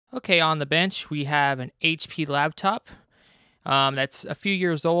Okay, on the bench we have an HP laptop that's a few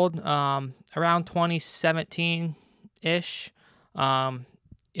years old, around 2017-ish. Um,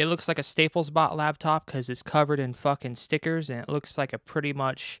 it looks like a Staples bot laptop because it's covered in fucking stickers, and it looks like a pretty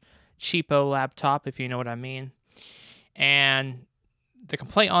much cheapo laptop, if you know what I mean. And the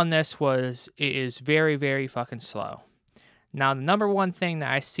complaint on this was it is very, very fucking slow. Now, the number one thing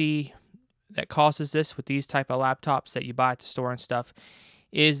that I see that causes this with these type of laptops that you buy at the store and stuff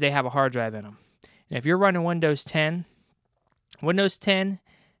is they have a hard drive in them. And if you're running Windows 10 and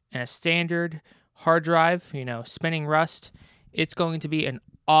a standard hard drive, spinning Rust, it's going to be an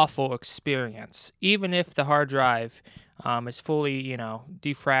awful experience. Even if the hard drive is fully,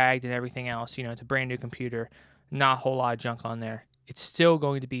 defragged and everything else, it's a brand new computer, not a whole lot of junk on there. It's still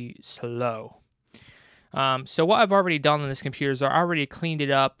going to be slow. So what I've already done on this computer is I already cleaned it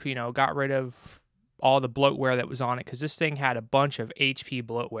up, got rid of all the bloatware that was on it because this thing had a bunch of HP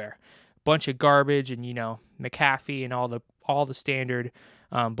bloatware, bunch of garbage and McAfee and all the standard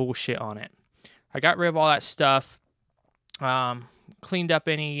bullshit on it. I got rid of all that stuff. Cleaned up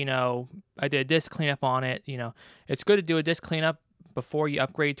any, I did a disk cleanup on it. It's good to do a disk cleanup before you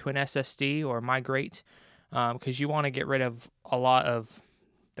upgrade to an SSD or migrate because you want to get rid of a lot of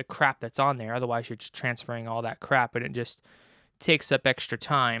the crap that's on there. Otherwise, you're just transferring all that crap and it just takes up extra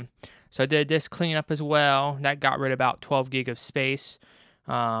time. So I did a disk cleanup as well. That got rid of about 12 gig of space.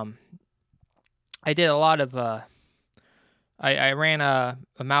 I did a lot of, I ran a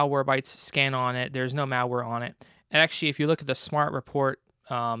Malwarebytes scan on it. There's no malware on it. And actually, if you look at the smart report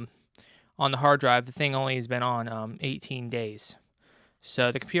on the hard drive, the thing only has been on 18 days.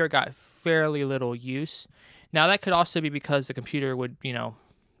 So the computer got fairly little use. Now, that could also be because the computer would,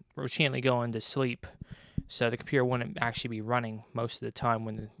 routinely go into sleep. So the computer wouldn't actually be running most of the time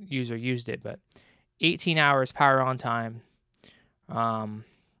when the user used it. But 18 hours power on time,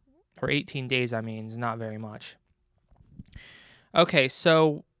 or 18 days, is not very much. Okay,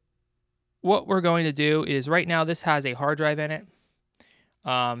 so what we're going to do is right now this has a hard drive in it.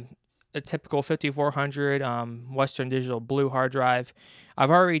 A typical 5400 Western Digital blue hard drive. I've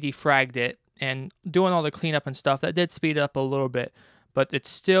already defragged it and doing all the cleanup and stuff. That did speed up a little bit, but it's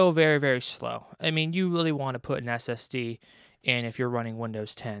still very, very slow. You really want to put an SSD in if you're running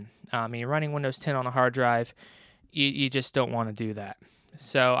Windows 10. You're running Windows 10 on a hard drive, you just don't want to do that.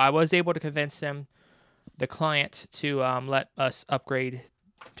 So I was able to convince the client to let us upgrade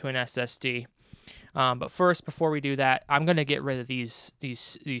to an SSD. But first, before we do that, I'm gonna get rid of these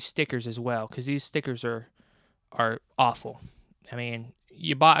stickers as well because these stickers are awful.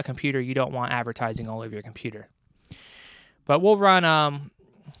 You bought a computer, you don't want advertising all over your computer. But we'll run a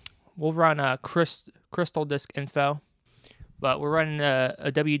Crystal Disk Info. But we're running a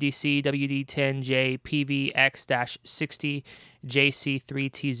WDC WD10J PVX-60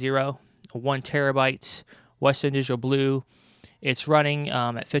 JC3T0, 1 terabyte Western Digital Blue. It's running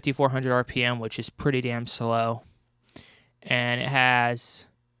at 5400 RPM, which is pretty damn slow. And it has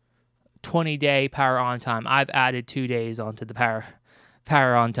 20-day power on time. I've added 2 days onto the power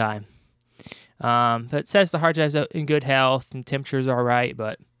on time. But it says the hard drive's in good health and temperature's all right,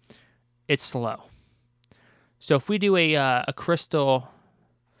 but it's slow. So if we do a crystal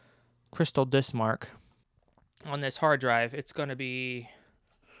disk mark on this hard drive, it's going to be,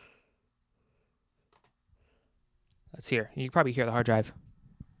 let's hear. You can probably hear the hard drive.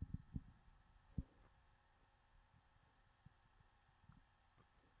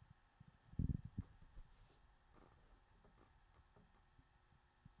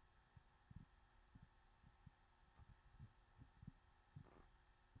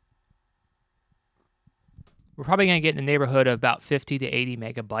 We're probably going to get in the neighborhood of about 50 to 80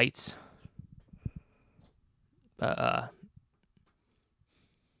 megabytes.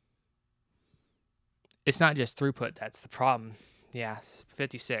 It's not just throughput that's the problem. Yeah,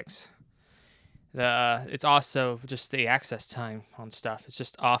 56. It's also just the access time on stuff. It's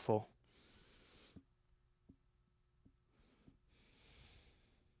just awful.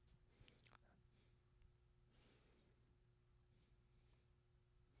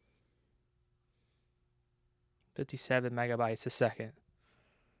 "57 megabytes a second."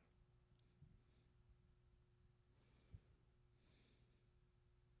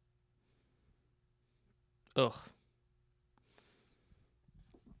 Ugh.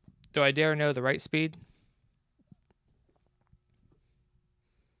 Do I dare know the right speed?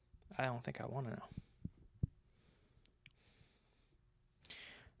 I don't think I want to know.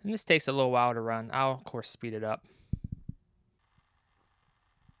 And this takes a little while to run. I'll, of course, speed it up.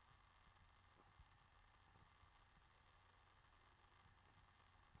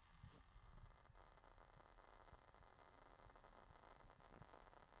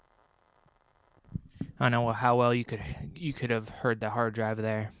 I don't know how well you could have heard the hard drive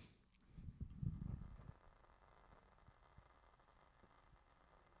there.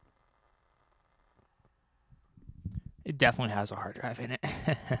 It definitely has a hard drive in it.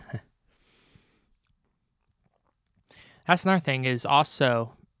 That's another thing is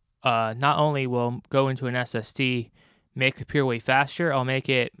also, not only will go into an SSD, make the computer way faster, I'll make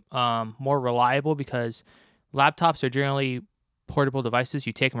it more reliable because laptops are generally portable devices.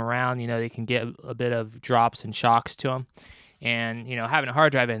 You take them around, they can get a bit of drops and shocks to them. And, having a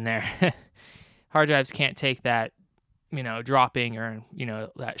hard drive in there, hard drives can't take that, dropping or,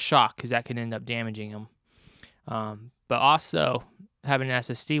 that shock because that can end up damaging them. But also, having an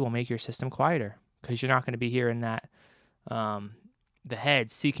SSD will make your system quieter because you're not going to be hearing that, the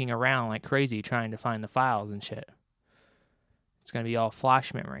head seeking around like crazy trying to find the files and shit. It's going to be all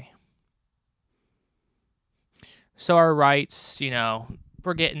flash memory. So our writes,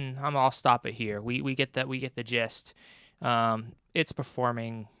 I'll stop it here. We get the gist. It's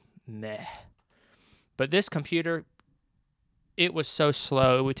performing meh. But this computer, it was so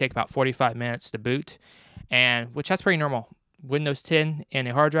slow. It would take about 45 minutes to boot, which that's pretty normal. Windows 10 and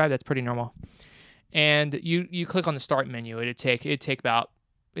a hard drive, that's pretty normal. And you click on the start menu, it'd take about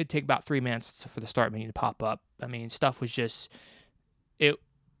 3 minutes for the start menu to pop up. I mean, stuff was just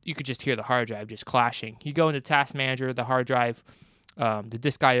you could just hear the hard drive just clashing. You go into Task Manager, the hard drive, the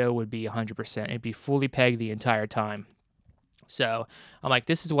disk I/O would be 100%. It'd be fully pegged the entire time. So I'm like,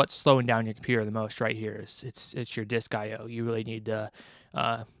 this is what's slowing down your computer the most right here. It's your disk I/O. You really need to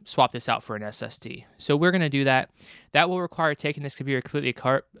swap this out for an SSD. So we're going to do that. That will require taking this computer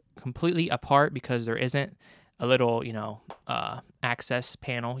completely apart because there isn't a little, access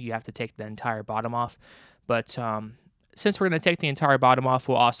panel. You have to take the entire bottom off. But since we're going to take the entire bottom off,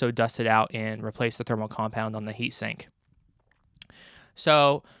 we'll also dust it out and replace the thermal compound on the heatsink.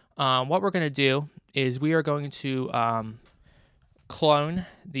 So what we're going to do is we are going to clone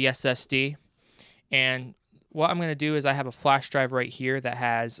the SSD. And what I'm going to do is I have a flash drive right here that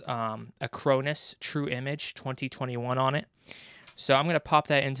has a Cronus True Image 2021 on it. So I'm going to pop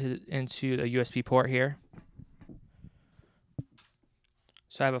that into the USB port here.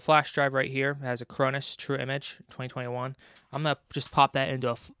 So I have a flash drive right here that has a Cronus True Image 2021. I'm going to just pop that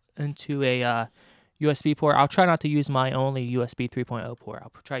into a USB port. I'll try not to use my only USB 3.0 port.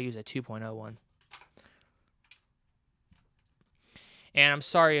 I'll try to use a 2.0 one. And I'm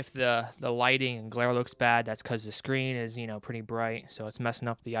sorry if the lighting and glare looks bad. That's because the screen is, pretty bright, so it's messing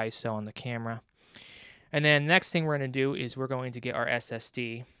up the ISO on the camera. And then next thing we're going to do is we're going to get our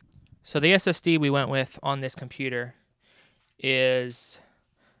SSD. So the SSD we went with on this computer is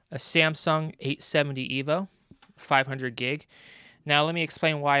a Samsung 870 EVO, 500 gig. Now let me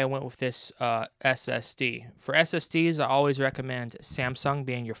explain why I went with this SSD. For SSDs, I always recommend Samsung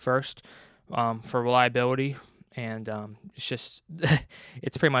being your first for reliability. And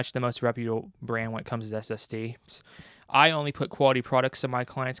it's pretty much the most reputable brand when it comes to SSDs. I only put quality products in my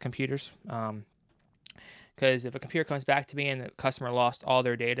clients' computers. Because if a computer comes back to me and the customer lost all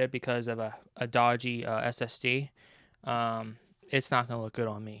their data because of a dodgy SSD, it's not going to look good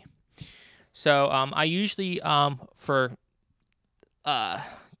on me. So I usually, for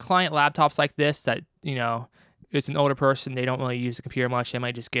client laptops like this that, it's an older person, they don't really use the computer much, they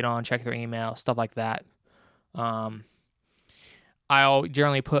might just get on, check their email, stuff like that. I'll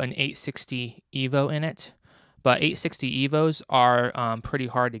generally put an 860 EVO in it. But 860 EVOs are pretty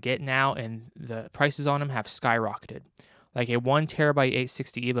hard to get now, and the prices on them have skyrocketed. Like a 1 terabyte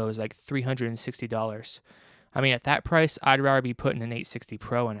 860 EVO is like $360. I mean, at that price, I'd rather be putting an 860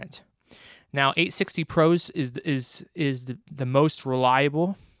 Pro in it. Now, 860 Pros is the most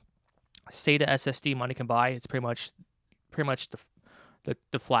reliable SATA SSD money can buy. It's pretty much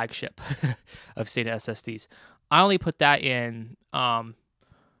the flagship of SATA SSDs. I only put that in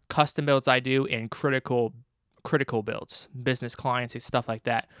custom builds I do in critical builds, business clients and stuff like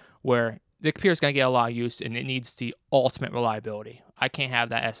that, where the computer's going to get a lot of use and it needs the ultimate reliability. I can't have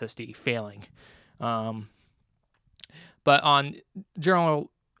that SSD failing. But on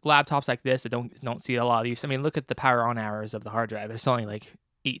general laptops like this that don't see a lot of use, I mean, look at the power on hours of the hard drive. It's only like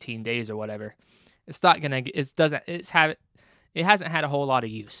 18 days or whatever. It's not going to, it hasn't had a whole lot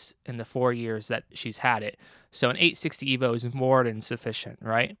of use in the 4 years that she's had it. So an 860 EVO is more than sufficient,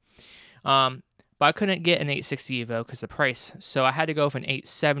 right? But I couldn't get an 860 EVO because of the price. So I had to go for an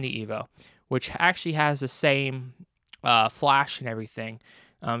 870 EVO, which actually has the same flash and everything,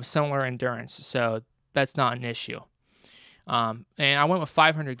 similar endurance. So that's not an issue. And I went with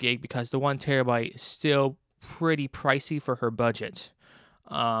 500 gig because the 1 terabyte is still pretty pricey for her budget.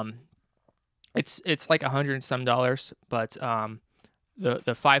 It's like $100 and some, but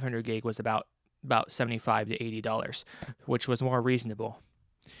the 500 gig was about about $75 to $80, which was more reasonable.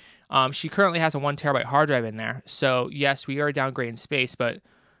 She currently has a 1 terabyte hard drive in there. So yes, we are downgrading space, but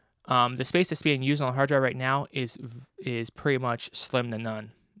the space that's being used on the hard drive right now is pretty much slim to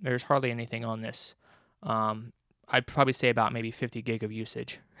none. There's hardly anything on this. I'd probably say about maybe 50 gig of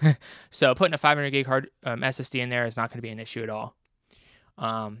usage. So putting a 500 gig hard SSD in there is not going to be an issue at all.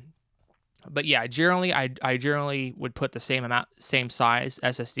 But yeah, generally, I generally would put the same size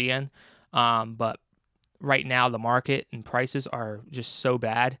SSD in. But right now, the market and prices are just so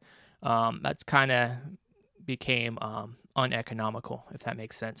bad. That's kind of became uneconomical, if that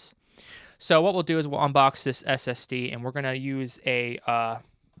makes sense. So what we'll do is we'll unbox this SSD, and we're going to use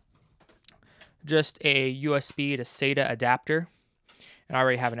just a USB to SATA adapter. And I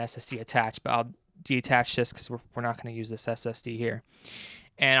already have an SSD attached, but I'll detach this because we're not going to use this SSD here.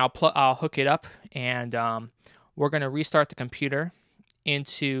 And I'll hook it up, and we're going to restart the computer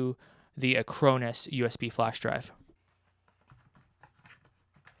into the Acronis USB flash drive.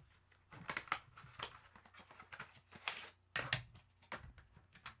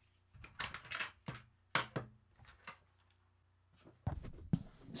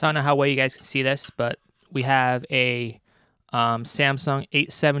 So I don't know how well you guys can see this, but we have a Samsung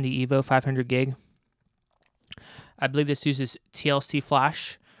 870 EVO 500 gig. I believe this uses TLC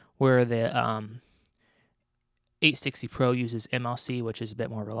flash, where the 860 Pro uses MLC, which is a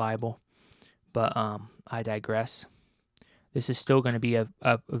bit more reliable. But I digress. This is still going to be a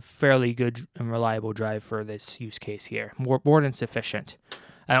fairly good and reliable drive for this use case here. More than sufficient.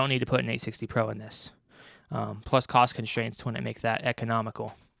 I don't need to put an 860 Pro in this. Plus cost constraints wouldn't make that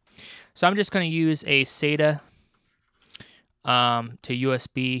economical. So I'm just going to use a SATA to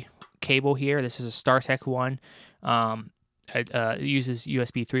USB cable here. This is a StarTech one. It uses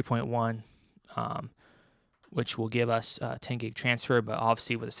USB 3.1, which will give us 10 gig transfer, but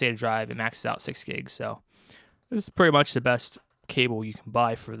obviously with a SATA drive, it maxes out 6 gigs. So this is pretty much the best cable you can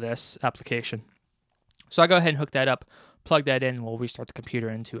buy for this application. So I'll go ahead and hook that up, plug that in, and we'll restart the computer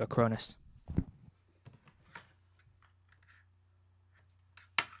into Acronis.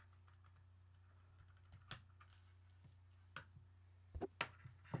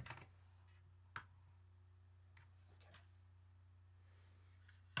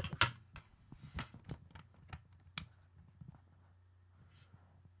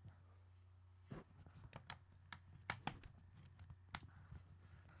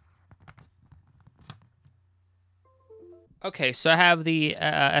 Okay, so I have the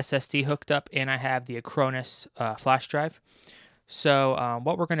SSD hooked up, and I have the Acronis flash drive. So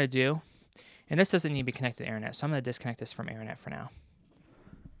what we're going to do, and this doesn't need to be connected to internet, so I'm going to disconnect this from internet for now.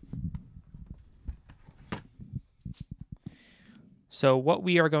 So what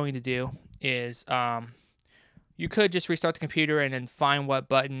we are going to do is you could just restart the computer and then find what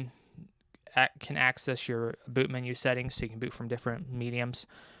button can access your boot menu settings so you can boot from different mediums.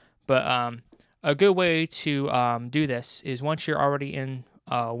 But a good way to do this is once you're already in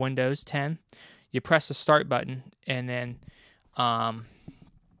Windows 10, you press the start button, and then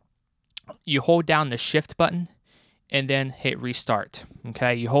you hold down the shift button and then hit restart.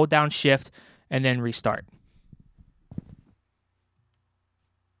 Okay, you hold down shift and then restart.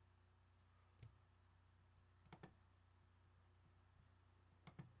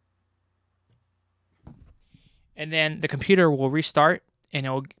 And then the computer will restart, and it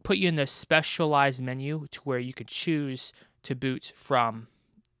will put you in the specialized menu to where you could choose to boot from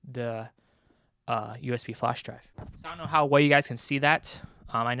the USB flash drive. So I don't know how well you guys can see that.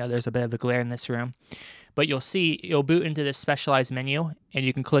 I know there's a bit of a glare in this room. But you'll see it'll boot into this specialized menu, and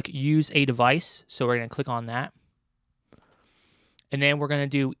you can click Use a Device. So we're going to click on that. And then we're going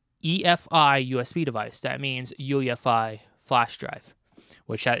to do EFI USB device. That means UEFI flash drive,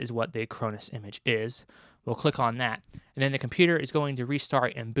 which that is what the Acronis image is. We'll click on that, and then the computer is going to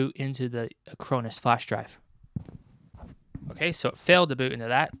restart and boot into the Acronis flash drive. Okay, so it failed to boot into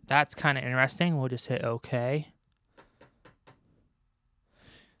that. That's kind of interesting. We'll just hit OK.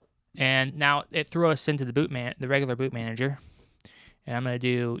 And now it threw us into the regular boot manager. And I'm going to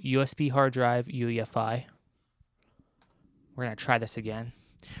do USB hard drive UEFI. We're going to try this again.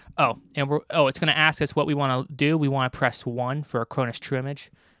 Oh, and it's going to ask us what we want to do. We want to press 1 for Acronis True Image,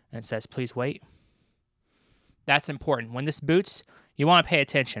 and it says please wait. That's important. When this boots, you want to pay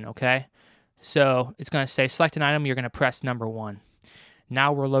attention, okay? So it's going to say select an item. You're going to press number 1.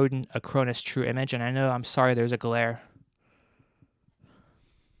 Now we're loading Acronis True Image, and I know, I'm sorry, there's a glare.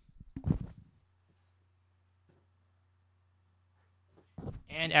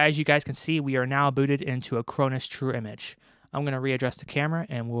 And as you guys can see, we are now booted into Acronis True Image. I'm going to readjust the camera,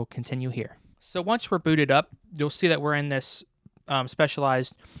 and we'll continue here. So once we're booted up, you'll see that we're in this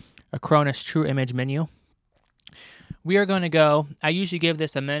specialized Acronis True Image menu. We are going to go, I usually give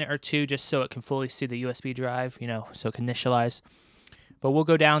this a minute or two just so it can fully see the USB drive, so it can initialize. But we'll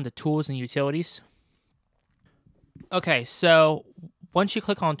go down to Tools and Utilities. Okay, so once you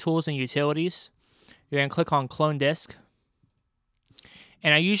click on Tools and Utilities, you're going to click on Clone Disk.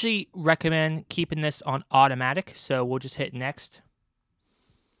 And I usually recommend keeping this on automatic, so we'll just hit Next.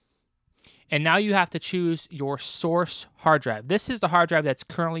 And now you have to choose your source hard drive. This is the hard drive that's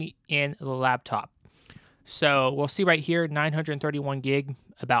currently in the laptop. So we'll see right here, 931 gig,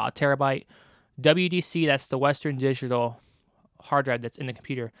 about a terabyte. WDC, that's the Western Digital hard drive that's in the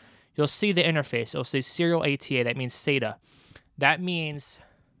computer. You'll see the interface. It'll say serial ATA. That means SATA. That means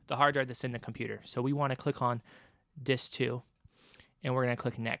the hard drive that's in the computer. So we want to click on Disk 2, and we're going to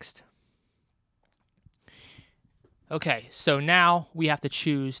click Next. Okay, so now we have to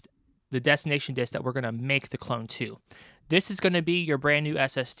choose the destination disk that we're going to make the clone to. This is going to be your brand new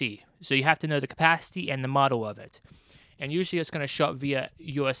SSD. So you have to know the capacity and the model of it. And usually it's going to show up via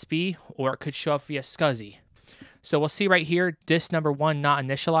USB, or it could show up via SCSI. So we'll see right here, disk number 1 not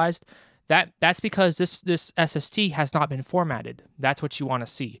initialized. That's because this SSD has not been formatted. That's what you want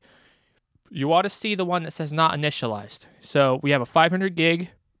to see. You want to see the one that says not initialized. So we have a 500 gig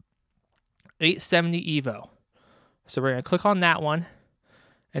 870 EVO. So we're going to click on that one,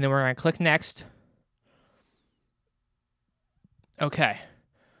 and then we're going to click Next. Okay.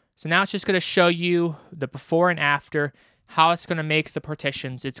 So now it's just going to show you the before and after, how it's going to make the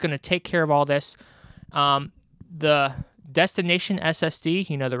partitions. It's going to take care of all this. The destination SSD,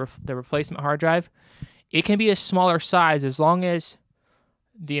 the replacement hard drive, it can be a smaller size as long as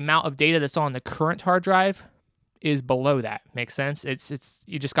the amount of data that's on the current hard drive is below that. Makes sense? It's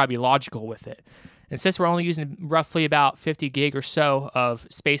you just got to be logical with it. And since we're only using roughly about 50 gig or so of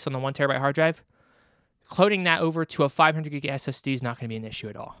space on the 1 terabyte hard drive, cloning that over to a 500 gig SSD is not going to be an issue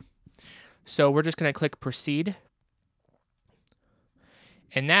at all. So we're just going to click Proceed.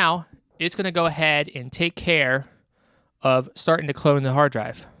 And now it's going to go ahead and take care of starting to clone the hard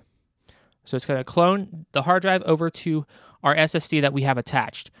drive. So it's going to clone the hard drive over to our SSD that we have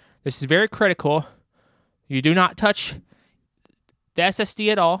attached. This is very critical. You do not touch the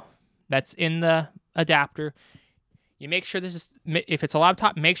SSD at all. That's in the adapter. You make sure this is, if it's a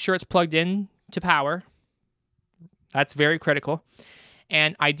laptop, make sure it's plugged in to power. That's very critical.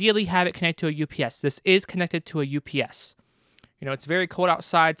 And ideally have it connect to a UPS. This is connected to a UPS. It's very cold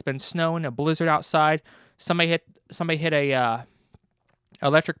outside. It's been snowing, a blizzard outside. Somebody hit a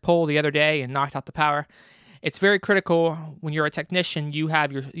electric pole the other day and knocked out the power. It's very critical when you're a technician. You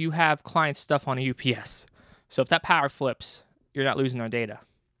have client stuff on a UPS. So if that power flips, you're not losing our data.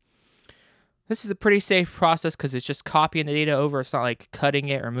 This is a pretty safe process because it's just copying the data over. It's not like cutting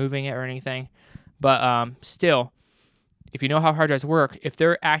it or moving it or anything. But still, if you know how hard drives work, if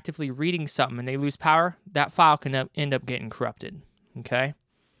they're actively reading something and they lose power, that file can end up getting corrupted. Okay?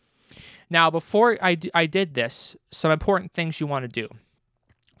 Now, before I did this, some important things you want to do.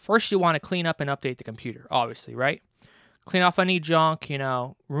 First, you want to clean up and update the computer, obviously, right? Clean off any junk,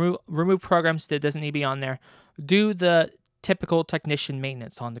 remove programs that doesn't need to be on there. Do the typical technician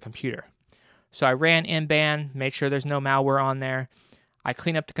maintenance on the computer. So I ran nban, made sure there's no malware on there. I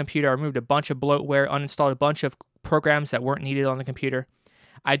cleaned up the computer, I removed a bunch of bloatware, uninstalled a bunch of programs that weren't needed on the computer.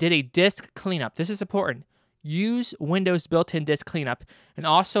 I did a disk cleanup. This is important. Use Windows built-in disk cleanup and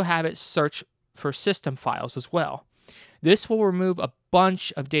also have it search for system files as well. This will remove a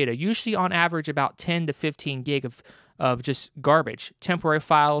bunch of data, usually on average about 10 to 15 gig of just garbage, temporary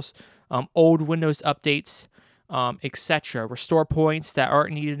files, old Windows updates, etc. Restore points that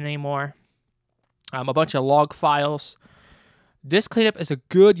aren't needed anymore, a bunch of log files. Disk cleanup is a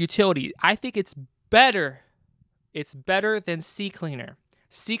good utility. I think it's better. It's better than CCleaner.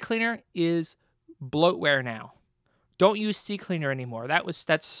 CCleaner is bloatware now. Don't use CCleaner anymore.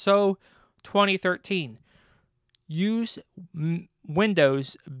 That's so 2013. Use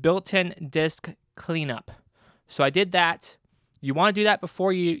Windows built-in disk cleanup. So I did that. You want to do that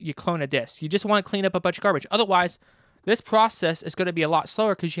before you clone a disk. You just want to clean up a bunch of garbage. Otherwise, this process is going to be a lot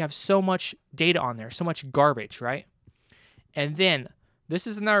slower because you have so much data on there, so much garbage, right? And then, this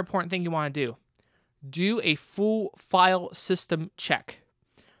is another important thing you want to do. Do a full file system check.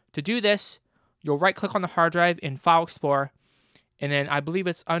 To do this, you'll right-click on the hard drive in File Explorer, and then I believe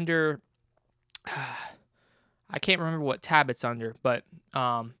it's under, I can't remember what tab it's under, but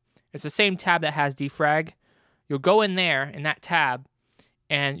it's the same tab that has defrag. You'll go in there, in that tab,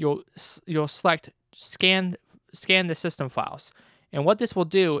 and you'll select scan the system files. And what this will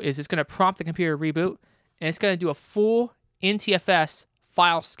do is it's going to prompt the computer to reboot, and it's going to do a full NTFS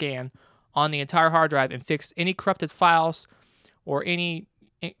file scan on the entire hard drive and fix any corrupted files or any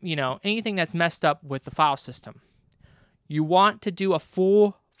anything that's messed up with the file system. You want to do a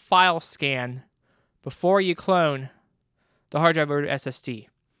full file scan before you clone the hard drive over to SSD.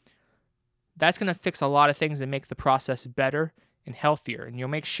 That's going to fix a lot of things and make the process better and healthier. And you'll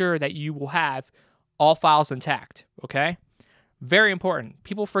make sure that you will have all files intact, okay? Very important.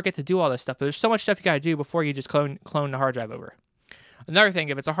 People forget to do all this stuff, but there's so much stuff you got to do before you just clone the hard drive over. Another thing,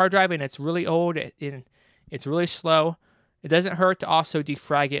 if it's a hard drive and it's really old and it's really slow, it doesn't hurt to also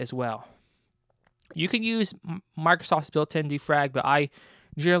defrag it as well. You can use Microsoft's built-in defrag, but I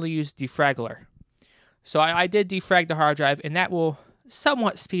generally use Defraggler. So I did defrag the hard drive, and that will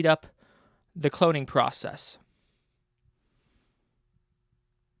somewhat speed up the cloning process.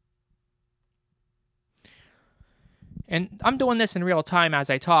 And I'm doing this in real time as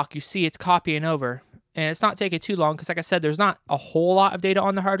I talk. You see it's copying over, and it's not taking too long because, like I said, there's not a whole lot of data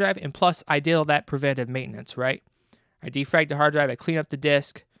on the hard drive, and plus I did all that preventive maintenance, right? I defragged the hard drive, I cleaned up the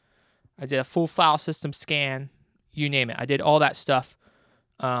disk, I did a full file system scan, you name it. I did all that stuff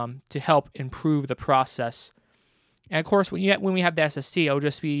to help improve the process. And of course, when we have the SSD, it'll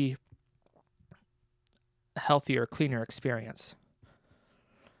just be a healthier, cleaner experience.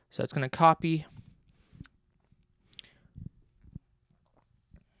 So it's going to copy.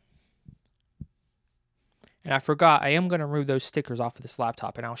 And I forgot, I am going to remove those stickers off of this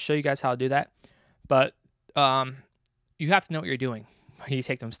laptop, and I'll show you guys how to do that. But you have to know what you're doing when you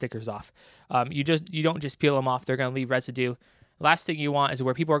take them stickers off. You don't just peel them off. They're going to leave residue. Last thing you want is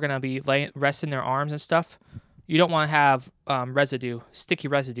where people are going to be resting their arms and stuff. You don't want to have sticky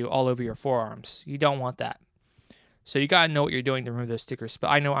residue all over your forearms. You don't want that. So you got to know what you're doing to remove those stickers. But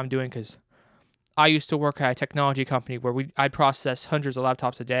I know what I'm doing because I used to work at a technology company where I'd process hundreds of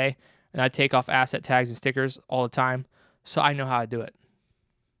laptops a day, and I'd take off asset tags and stickers all the time. So I know how to do it.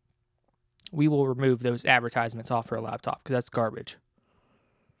 We will remove those advertisements off for a laptop because that's garbage.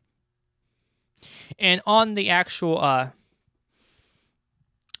 And on the actual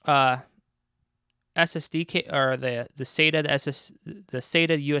SSD or the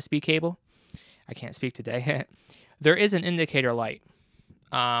SATA USB cable, I can't speak today. There is an indicator light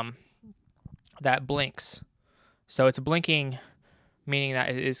that blinks. So it's blinking, meaning that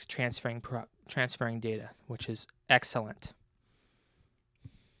it is transferring data, which is excellent.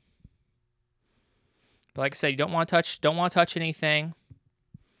 But like I said, you don't want to touch anything.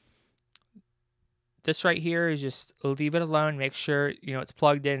 This right here is just leave it alone. Make sure it's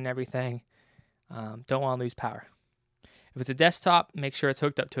plugged in and everything. Don't want to lose power. If it's a desktop, make sure it's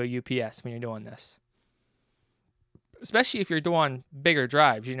hooked up to a UPS when you're doing this. Especially if you're doing bigger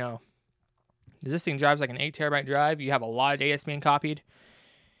drives, This thing drives like an 8 terabyte drive. You have a lot of data that's being copied.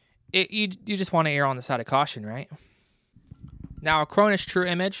 You just want to err on the side of caution, right? Now, Acronis True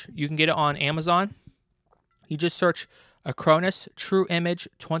Image, you can get it on Amazon. You just search Acronis True Image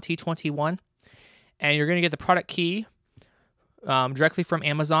 2021, and you're going to get the product key directly from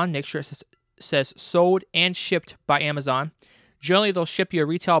Amazon. Make sure it says sold and shipped by Amazon. Generally, they'll ship you a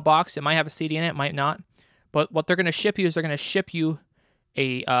retail box. It might have a CD in it, it might not. But what they're going to ship you is they're going to ship you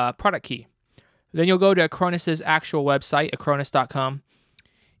a product key. Then you'll go to Acronis' actual website, acronis.com,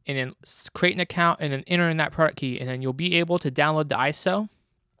 and then create an account and then enter in that product key. And then you'll be able to download the ISO,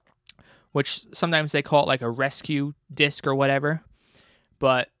 which sometimes they call it like a rescue disk or whatever.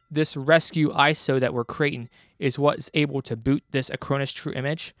 But this rescue ISO that we're creating is what is able to boot this Acronis True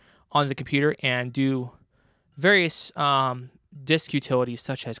Image onto the computer and do various disk utilities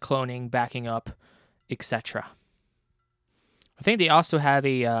such as cloning, backing up, etc. I think they also have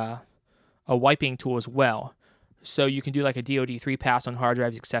a wiping tool as well, so you can do like a DoD3 pass on hard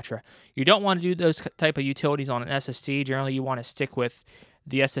drives, etc. You don't want to do those type of utilities on an SSD. Generally, you want to stick with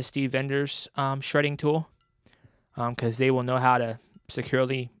the SSD vendor's shredding tool because they will know how to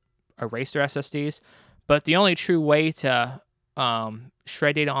securely erase their SSDs. But the only true way to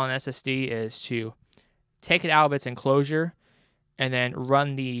shred data on an SSD is to take it out of its enclosure and then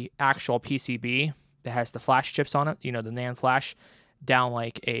run the actual PCB that has the flash chips on it, the NAND flash, down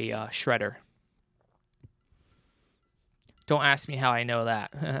like a shredder. Don't ask me how I know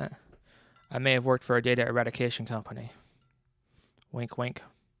that. I may have worked for a data eradication company. Wink, wink.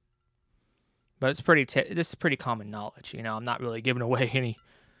 But it's this is pretty common knowledge, I'm not really giving away any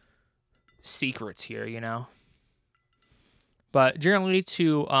secrets here, But generally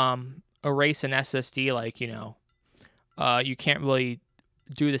to erase an SSD, like, you can't really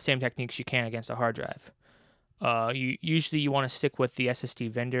do the same techniques you can against a hard drive. Usually you want to stick with the SSD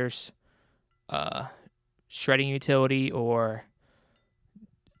vendor's shredding utility or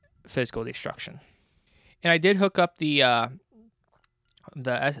physical destruction. And I did hook up the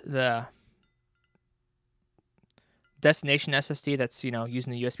destination SSD that's,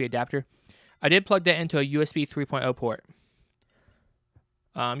 using the USB adapter, I did plug that into a USB 3.0 port.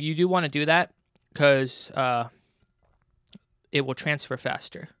 You do want to do that because it will transfer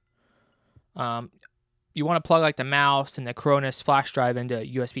faster. You want to plug like the mouse and the Cronus flash drive into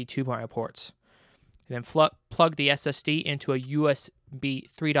USB 2.0 ports. And then plug the SSD into a USB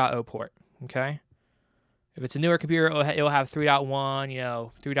 3.0 port, okay? If it's a newer computer, it'll have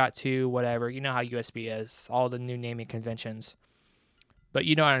 3.1, 3.2, whatever. You know how USB is, all the new naming conventions. But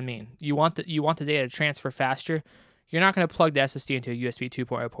you know what I mean. You want the data to transfer faster. You're not going to plug the SSD into a USB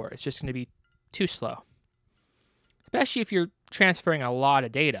 2.0 port. It's just going to be too slow. Especially if you're transferring a lot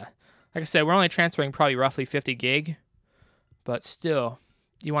of data. Like I said, we're only transferring probably roughly 50 gig. But still,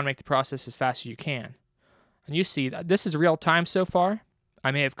 you want to make the process as fast as you can. And you see, this is real time so far. I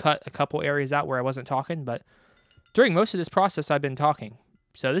may have cut a couple areas out where I wasn't talking, but during most of this process, I've been talking.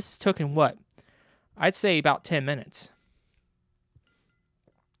 So this has taken what? I'd say about 10 minutes.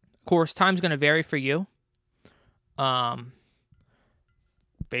 Of course, time's going to vary for you.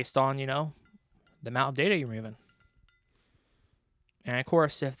 Based on, the amount of data you're moving. And of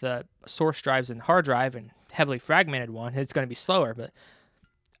course, if the source drive's in hard drive and heavily fragmented one, it's going to be slower. But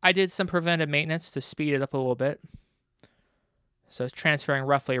I did some preventive maintenance to speed it up a little bit. So it's transferring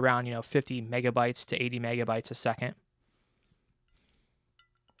roughly around, 50 megabytes to 80 megabytes a second.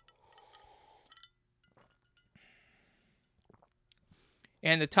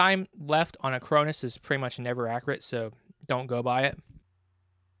 And the time left on a Cronus is pretty much never accurate, so don't go by it.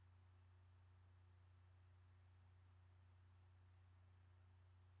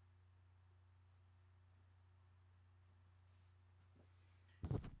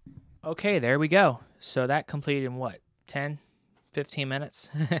 Okay, there we go. So that completed in what, 10, 15 minutes?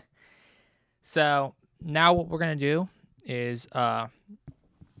 So now what we're going to do is I'm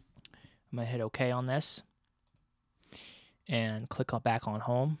going to hit OK on this and click back on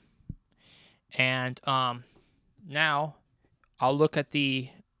home. And now I'll look at the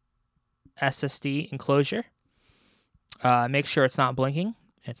SSD enclosure. Make sure it's not blinking.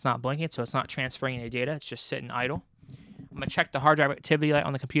 It's not blinking, so it's not transferring any data. It's just sitting idle. I'm going to check the hard drive activity light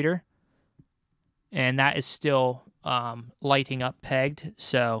on the computer. And that is still lighting up pegged,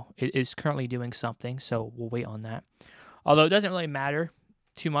 so it is currently doing something, so we'll wait on that. Although it doesn't really matter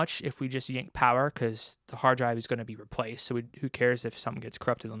too much if we just yank power, because the hard drive is going to be replaced, so who cares if something gets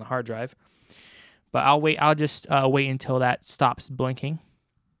corrupted on the hard drive. But I'll just wait until that stops blinking.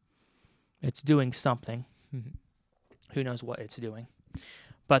 It's doing something. Who knows what it's doing.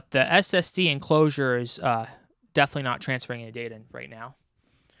 But the SSD enclosure is definitely not transferring any data right now.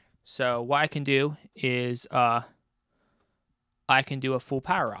 So what I can do is I can do a full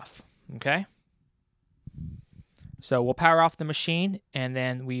power off, okay? So we'll power off the machine, and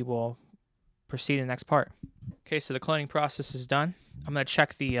then we will proceed to the next part. Okay, so the cloning process is done. I'm going to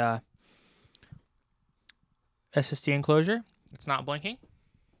check the SSD enclosure. It's not blinking.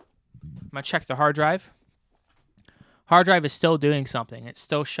 I'm going to check the hard drive. Hard drive is still doing something. It's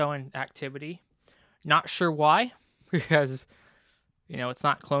still showing activity. Not sure why, because it's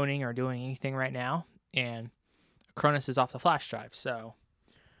not cloning or doing anything right now, and Cronus is off the flash drive, so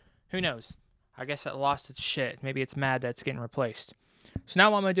who knows? I guess it lost its shit. Maybe it's mad that it's getting replaced. So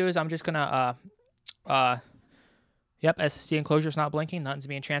now what I'm going to do is I'm just going to, yep, SSD enclosure's not blinking. Nothing's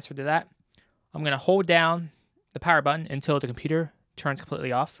being transferred to that. I'm going to hold down the power button until the computer turns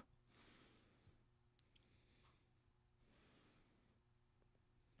completely off.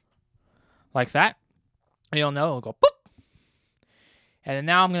 Like that. And you'll know it'll go boop. And then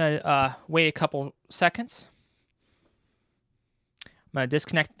now I'm going to wait a couple seconds. I'm going to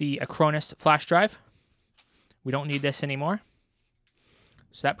disconnect the Cronus flash drive. We don't need this anymore.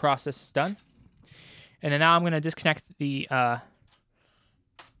 So that process is done. And then now I'm going to disconnect the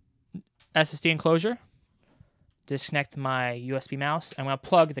SSD enclosure. Disconnect my USB mouse. I'm going to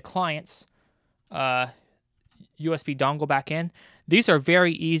plug the client's USB dongle back in. These are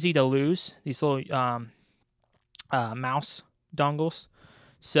very easy to lose, these little mouse dongles.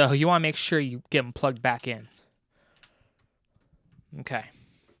 So you want to make sure you get them plugged back in. Okay.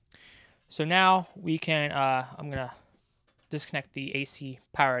 So now we can, I'm going to disconnect the AC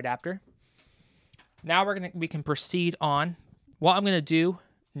power adapter. Now we can proceed on. What I'm going to do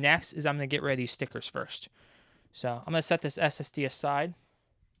next is I'm going to get rid of these stickers first. So I'm going to set this SSD aside,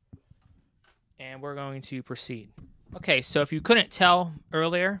 and we're going to proceed. Okay, so if you couldn't tell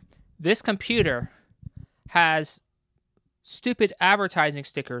earlier, this computer has stupid advertising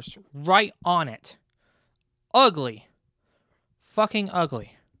stickers right on it. Ugly. Fucking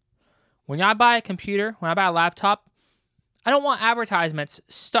ugly. When I buy a computer, when I buy a laptop, I don't want advertisements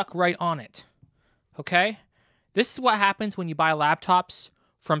stuck right on it. Okay? This is what happens when you buy laptops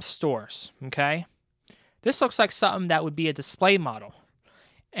from stores, okay? This looks like something that would be a display model.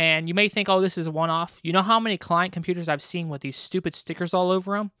 And you may think, oh, this is a one-off. You know how many client computers I've seen with these stupid stickers all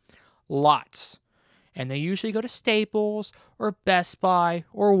over them? Lots. And they usually go to Staples or Best Buy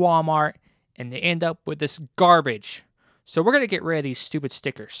or Walmart, and they end up with this garbage. So we're going to get rid of these stupid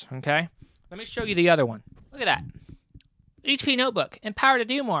stickers, okay? Let me show you the other one. Look at that. HP Notebook, empowered to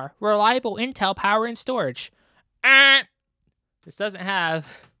do more. Reliable Intel power and storage. This doesn't have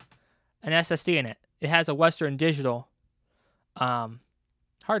an SSD in it. It has a Western Digital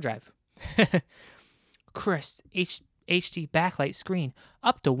hard drive. Crisp HD backlight screen,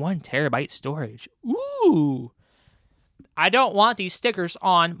 up to 1 terabyte storage. Ooh! I don't want these stickers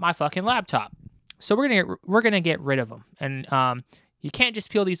on my fucking laptop, so we're gonna get rid of them. And you can't just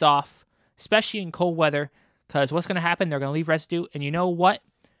peel these off, especially in cold weather, because what's gonna happen? They're gonna leave residue, and you know what?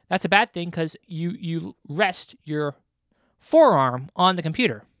 That's a bad thing because you rest your forearm on the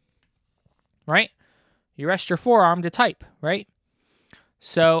computer, right? You rest your forearm to type, right?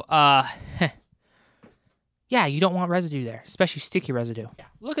 So, yeah, you don't want residue there, especially sticky residue. Yeah.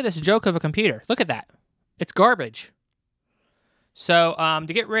 Look at this joke of a computer. Look at that. It's garbage. So,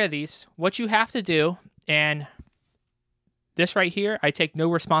 to get rid of these, what you have to do, and this right here, I take no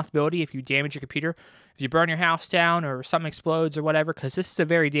responsibility if you damage your computer, if you burn your house down or something explodes or whatever, because this is a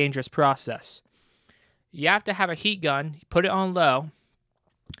very dangerous process. You have to have a heat gun, put it on low,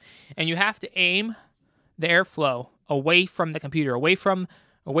 and you have to aim the airflow away from the computer, away from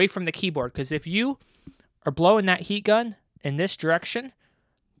the keyboard, because if you are blowing that heat gun in this direction,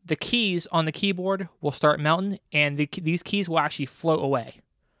 the keys on the keyboard will start melting, and these keys will actually float away,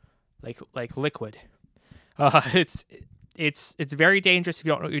 like liquid. It's very dangerous if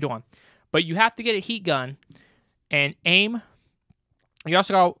you don't know what you're doing. But you have to get a heat gun and aim. You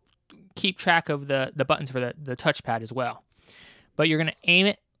also got to keep track of the buttons for the touchpad as well. But you're gonna aim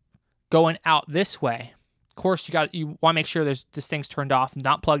it going out this way. Of course, you want to make sure this thing's turned off,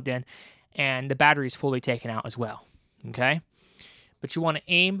 not plugged in, and the battery is fully taken out as well. Okay, but you want to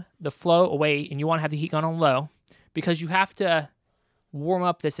aim the flow away, and you want to have the heat gun on low because you have to warm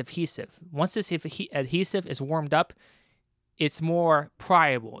up this adhesive. Once this adhesive is warmed up, it's more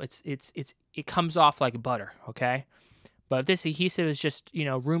pliable. It comes off like butter. Okay, but if this adhesive is just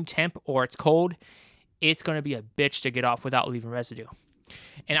room temp or it's cold, it's going to be a bitch to get off without leaving residue.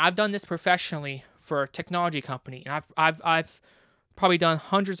 And I've done this professionally for a technology company, and I've probably done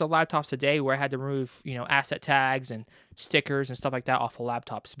hundreds of laptops a day where I had to remove asset tags and stickers and stuff like that off of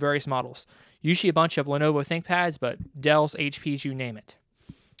laptops, various models. Usually a bunch of Lenovo ThinkPads, but Dell's, HP's, you name it.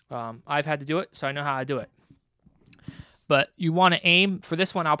 I've had to do it, so I know how to do it. But you want to aim for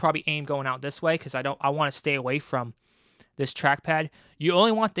this one. I'll probably aim going out this way because I want to stay away from this trackpad. You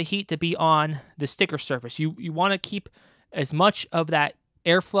only want the heat to be on the sticker surface. You want to keep as much of that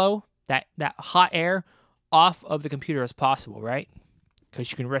airflow, that hot air, off of the computer as possible, right?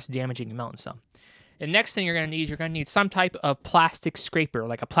 Because you can risk damaging and melting some. The next thing you're going to need some type of plastic scraper,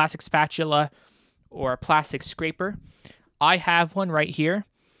 like a plastic spatula or a plastic scraper. I have one right here,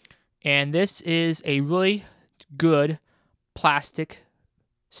 and this is a really good plastic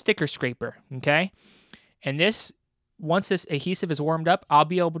sticker scraper, okay? And once this adhesive is warmed up, I'll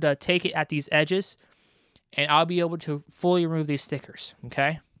be able to take it at these edges, and I'll be able to fully remove these stickers,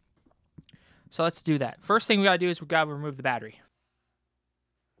 okay? So let's do that. First thing we got to do is we got to remove the battery.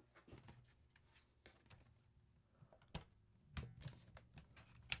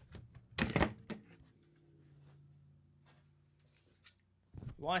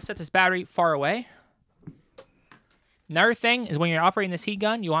 You want to set this battery far away. Another thing is when you're operating this heat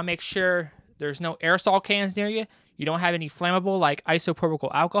gun, you want to make sure there's no aerosol cans near you. You don't have any flammable like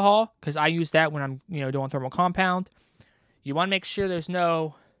isopropyl alcohol, because I use that when I'm doing thermal compound. You want to make sure there's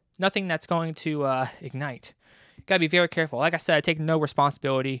nothing that's going to ignite. You gotta be very careful. Like I said, I take no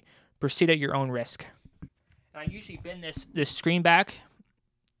responsibility. Proceed at your own risk. And I usually bend this screen back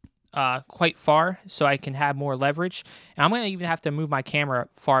quite far so I can have more leverage. And I'm gonna even have to move my camera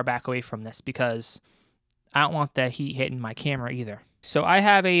far back away from this because I don't want the heat hitting my camera either. So I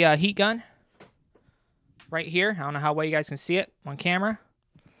have a heat gun right here. I don't know how well you guys can see it on camera.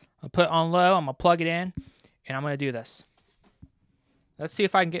 I'll put it on low. I'm gonna plug it in, and I'm gonna do this. Let's see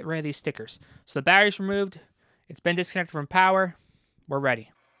if I can get rid of these stickers. So the battery's removed. It's been disconnected from power. We're ready.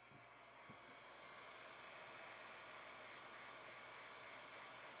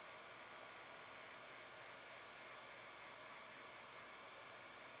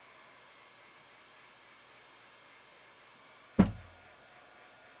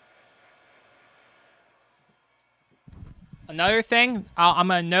 Another thing I'm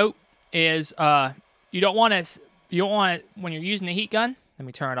going to note is you don't want to, when you're using the heat gun, let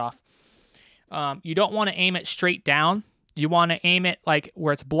me turn it off. You don't want to aim it straight down. You want to aim it like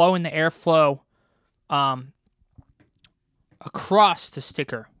where it's blowing the airflow across the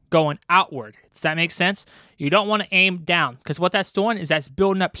sticker, going outward. Does that make sense? You don't want to aim down, because what that's doing is that's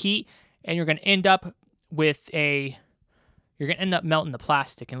building up heat, and you're going to end up with you're going to end up melting the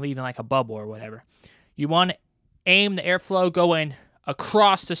plastic and leaving like a bubble or whatever. You want to aim the airflow going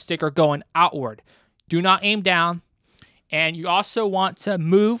across the sticker, going outward. Do not aim down. And you also want to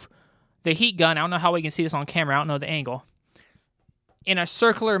move the heat gun. I don't know how we can see this on camera. I don't know the angle. In a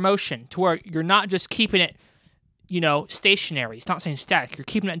circular motion, to where you're not just keeping it, stationary. It's not saying static. You're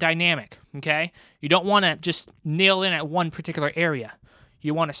keeping it dynamic, okay? You don't want to just nail in at one particular area.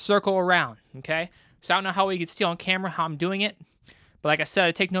 You want to circle around, okay? So I don't know how we can see on camera how I'm doing it. But like I said,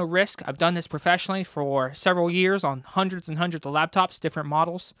 I take no risk. I've done this professionally for several years on hundreds and hundreds of laptops, different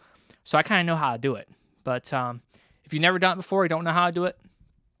models. So I kind of know how to do it. But if you've never done it before, you don't know how to do it,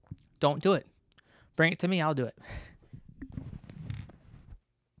 don't do it. Bring it to me, I'll do it.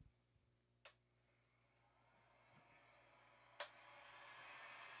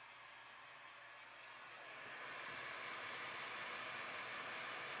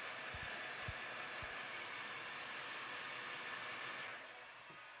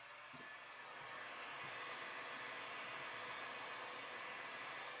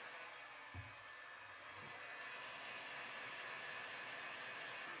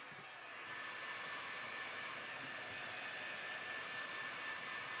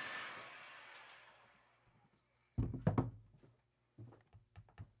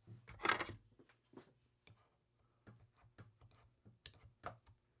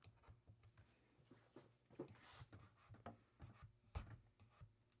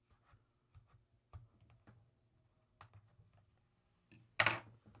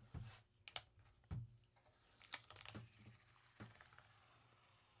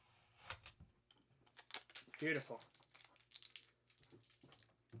 Beautiful.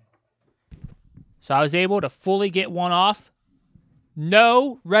 So I was able to fully get one off.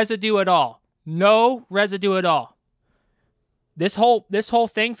 No residue at all. No residue at all. This whole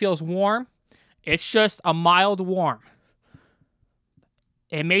thing feels warm. It's just a mild warm.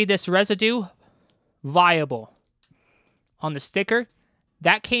 It made this residue viable on the sticker.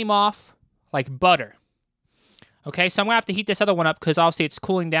 That came off like butter. Okay, so I'm gonna have to heat this other one up because obviously it's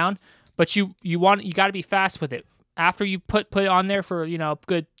cooling down. But you got to be fast with it. After you put it on there for a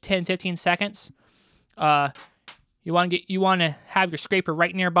good 10-15 seconds, you want to have your scraper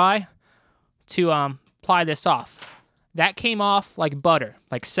right nearby to apply this off. That came off like butter,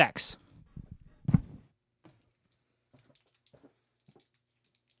 like sex.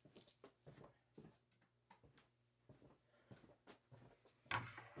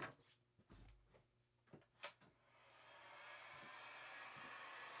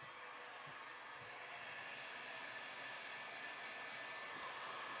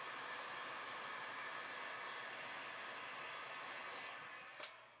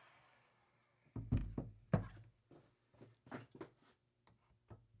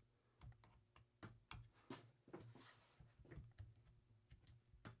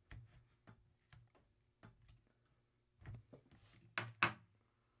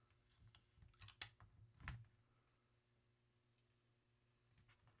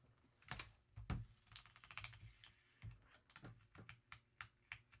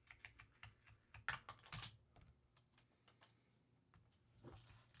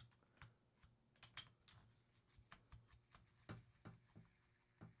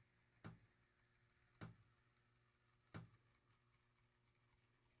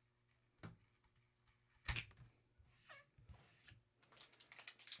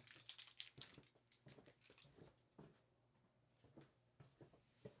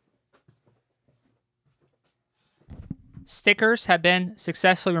 Stickers have been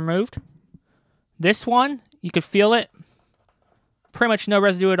successfully removed. This one, you could feel it. Pretty much no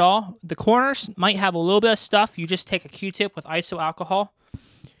residue at all. The corners might have a little bit of stuff. You just take a Q-tip with iso alcohol.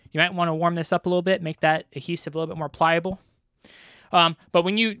 You might want to warm this up a little bit, make that adhesive a little bit more pliable. But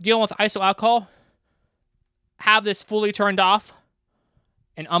when you deal with iso alcohol, have this fully turned off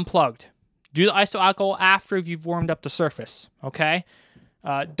and unplugged. Do the iso alcohol after you've warmed up the surface, okay?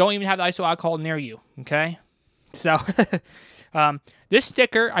 Don't even have the iso alcohol near you, okay? So, this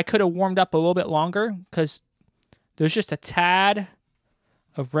sticker, I could have warmed up a little bit longer because there's just a tad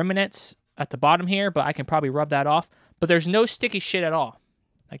of remnants at the bottom here, but I can probably rub that off. But there's no sticky shit at all.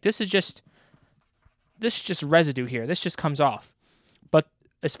 Like, this is just residue here. This just comes off. But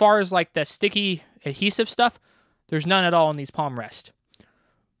as far as, like, the sticky adhesive stuff, there's none at all in these palm rests.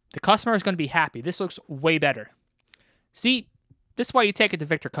 The customer is going to be happy. This looks way better. See, this is why you take it to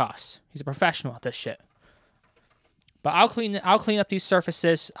Victor Koss. He's a professional at this shit. But I'll clean up these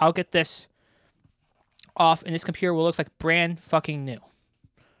surfaces. I'll get this off, and this computer will look like brand fucking new.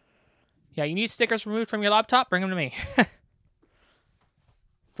 Yeah, you need stickers removed from your laptop? Bring them to me.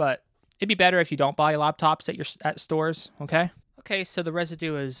 But it'd be better if you don't buy laptops at stores, okay? Okay, so the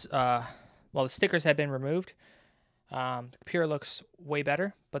residue is, well, the stickers have been removed. The computer looks way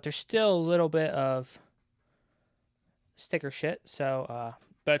better, but there's still a little bit of sticker shit. So,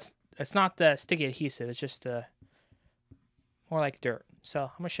 but it's not the sticky adhesive. It's just more like dirt. So I'm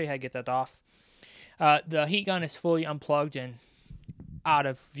gonna show you how to get that off. The heat gun is fully unplugged and out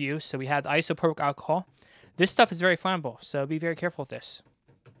of view. So we have the isopropyl alcohol. This stuff is very flammable, so be very careful with this.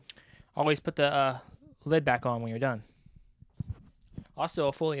 Always put the lid back on when you're done. Also,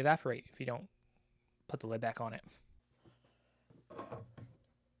 it'll fully evaporate if you don't put the lid back on it.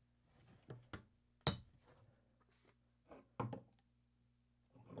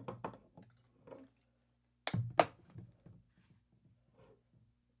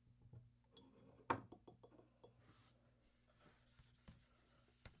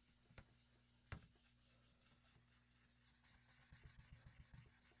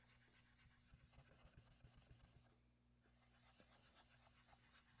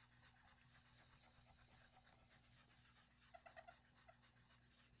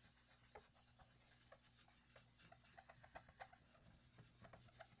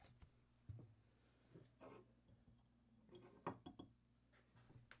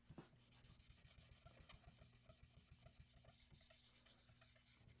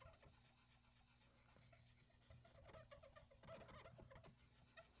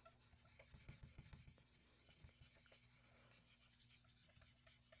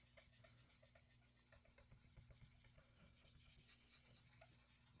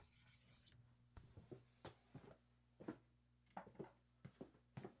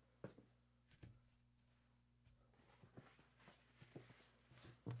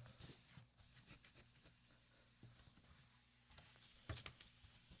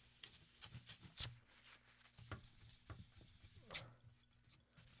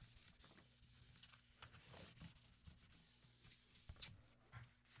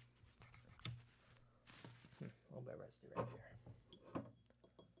 A little bit of residue right here.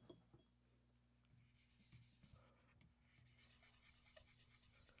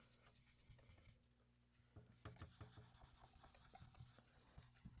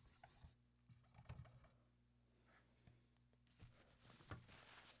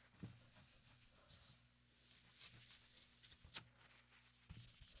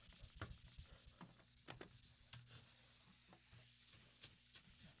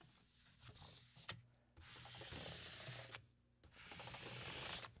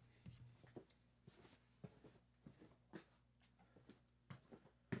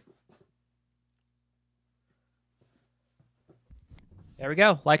 There we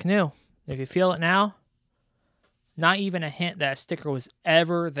go, like new. If you feel it now, not even a hint that a sticker was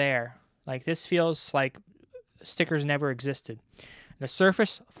ever there. Like, this feels like stickers never existed. The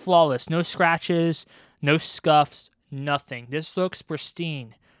surface, flawless. No scratches, no scuffs, nothing. This looks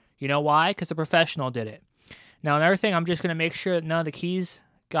pristine. You know why? Because a professional did it. Now, another thing, I'm just going to make sure that none of the keys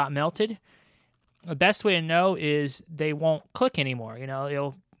got melted. The best way to know is they won't click anymore. You know,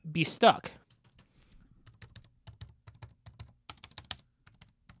 it'll be stuck.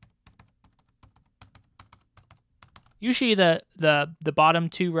 Usually the bottom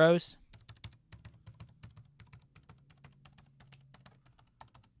two rows.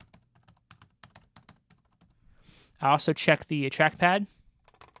 I also check the trackpad.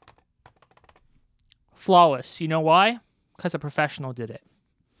 Flawless. You know why? Because a professional did it.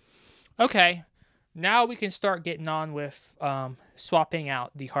 Okay, now we can start getting on with swapping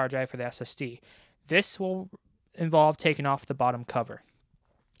out the hard drive for the SSD. This will involve taking off the bottom cover.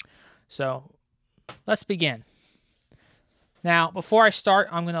 So let's begin. Now, before I start,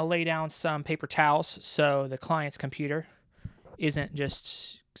 I'm going to lay down some paper towels so the client's computer isn't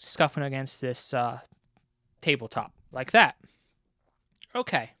just scuffing against this tabletop like that.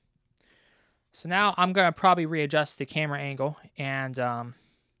 Okay. So now I'm going to probably readjust the camera angle, and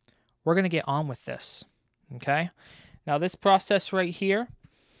we're going to get on with this. Okay. Now, this process right here,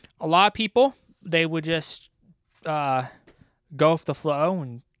 a lot of people, they would just go with the flow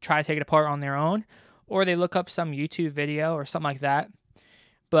and try to take it apart on their own. Or they look up some YouTube video or something like that.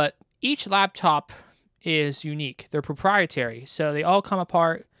 But each laptop is unique. They're proprietary, so they all come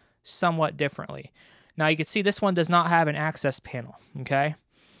apart somewhat differently. Now, you can see this one does not have an access panel, okay,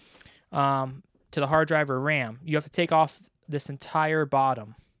 to the hard drive or RAM. You have to take off this entire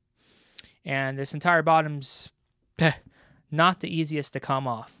bottom, And this entire bottom's not the easiest to come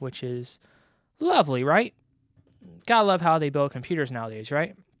off, which is lovely, right? Gotta love how they build computers nowadays,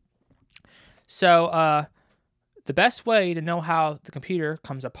 right? So the best way to know how the computer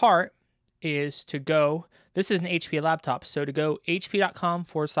comes apart is to go, this is an HP laptop, so to go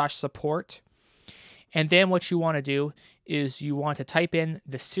hp.com/support. And then what you want to do is you want to type in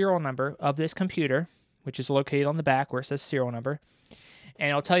the serial number of this computer, which is located on the back where it says serial number. And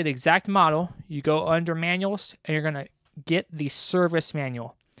it'll tell you the exact model. You go under manuals, and you're going to get the service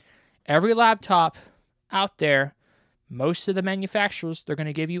manual. Every laptop out there, most of the manufacturers, they're going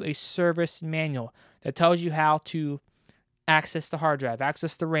to give you a service manual that tells you how to access the hard drive,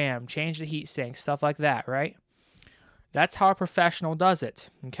 access the RAM, change the heatsink, stuff like that, right? That's how a professional does it,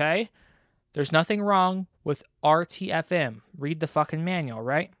 okay? There's nothing wrong with RTFM. Read the fucking manual,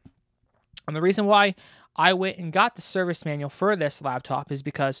 right? And the reason why I went and got the service manual for this laptop is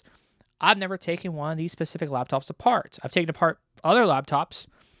because I've never taken one of these specific laptops apart. I've taken apart other laptops,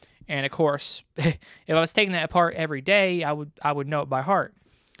 and of course, if I was taking that apart every day, I would know it by heart.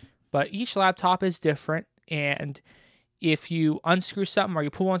 But each laptop is different, and if you unscrew something or you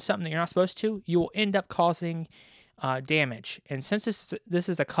pull on something that you're not supposed to, you will end up causing damage. And since this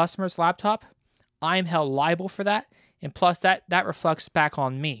is a customer's laptop, I'm held liable for that, and plus that reflects back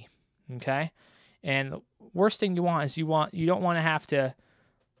on me. Okay, and the worst thing you want is you don't want to have to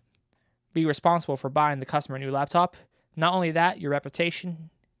be responsible for buying the customer a new laptop. Not only that, your reputation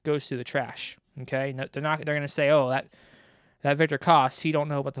goes to the trash. Okay, they're going to say, oh, that Victor Koss, he don't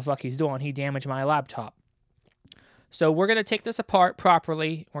know what the fuck he's doing. He damaged my laptop. So we're going to take this apart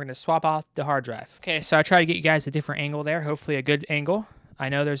properly. We're going to swap out the hard drive. Okay, so I try to get you guys a different angle there, hopefully a good angle. I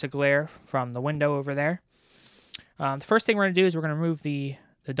know there's a glare from the window over there. The first thing we're going to do is we're going to remove the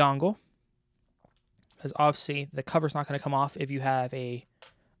dongle, because obviously the cover's not going to come off if you have a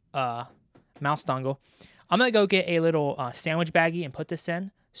mouse dongle. I'm going to go get a little sandwich baggie and put this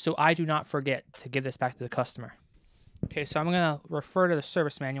in so I do not forget to give this back to the customer. Okay, so I'm going to refer to the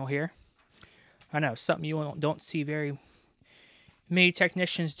service manual here. I know, something you don't see very many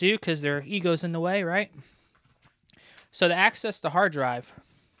technicians do because their ego's in the way, right? So to access the hard drive,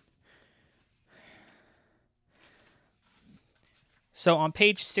 so on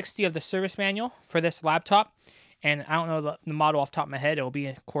page 60 of the service manual for this laptop, and I don't know the model off the top of my head, it will be,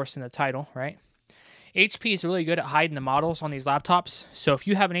 of course, in the title, right? HP is really good at hiding the models on these laptops. So if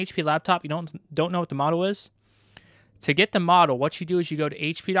you have an HP laptop, you don't know what the model is, to get the model, what you do is you go to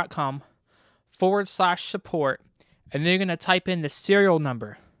hp.com/support, and then you're going to type in the serial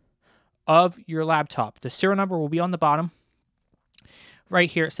number of your laptop. The serial number will be on the bottom. Right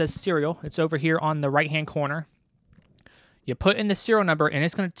here, it says serial. It's over here on the right-hand corner. You put in the serial number, and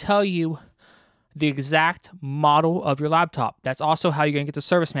it's going to tell you the exact model of your laptop. That's also how you're going to get the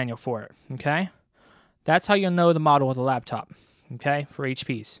service manual for it, okay? That's how you'll know the model of the laptop, okay, for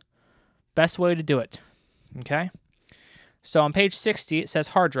HPs. Best way to do it, okay? So on page 60, it says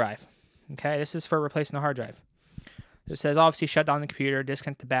hard drive, okay? This is for replacing the hard drive. It says obviously shut down the computer,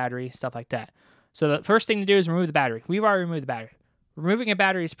 disconnect the battery, stuff like that. So the first thing to do is remove the battery. We've already removed the battery. Removing a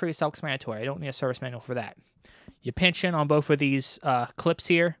battery is pretty self-explanatory. I don't need a service manual for that. You pinch in on both of these clips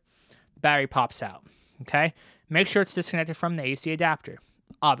here, the battery pops out, okay? Make sure it's disconnected from the AC adapter,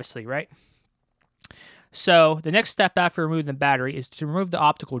 obviously, right? So the next step after removing the battery is to remove the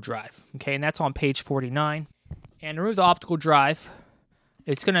optical drive, okay? And that's on page 49. And to remove the optical drive,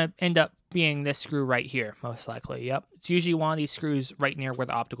 it's going to end up being this screw right here, most likely. Yep. It's usually one of these screws right near where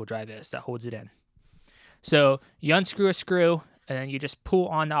the optical drive is that holds it in. So you unscrew a screw, and then you just pull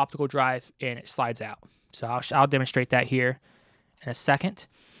on the optical drive, and it slides out. So I'll demonstrate that here in a second.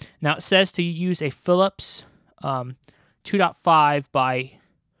 Now it says to use a Phillips 2.5 by...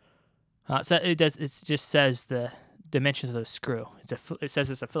 it just says the dimensions of the screw. It says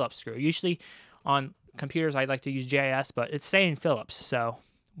it's a Phillips screw. Usually on computers, I like to use JIS, but it's saying Phillips, so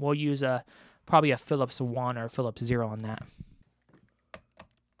we'll use probably a Phillips 1 or a Phillips 0 on that.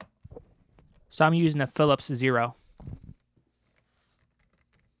 So I'm using a Phillips 0.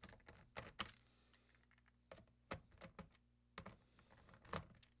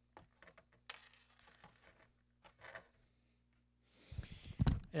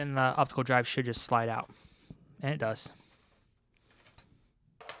 And the optical drive should just slide out. And it does.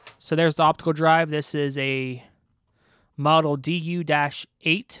 So there's the optical drive. This is a model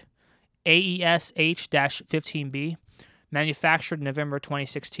DU-8 AESH-15B, manufactured November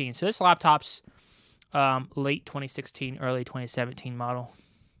 2016. So this laptop's late 2016, early 2017 model.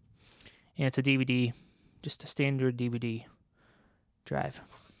 And it's a DVD, just a standard DVD drive.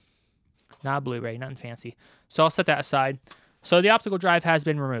 Not a Blu-ray, nothing fancy. So I'll set that aside. So the optical drive has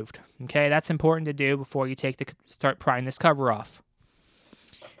been removed. Okay, that's important to do before you start prying this cover off.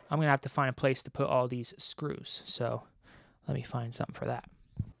 I'm going to have to find a place to put all these screws. So let me find something for that.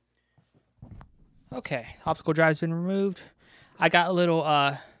 Okay, optical drive's been removed. I got a little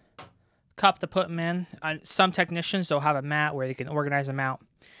cup to put them in. Some technicians, they'll have a mat where they can organize them out.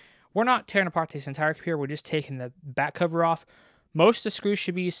 We're not tearing apart this entire computer. We're just taking the back cover off. Most of the screws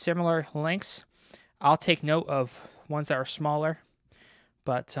should be similar lengths. I'll take note of ones that are smaller.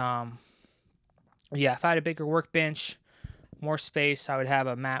 But, yeah, if I had a bigger workbench, more space, I would have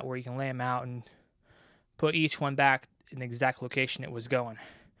a mat where you can lay them out and put each one back in the exact location it was going.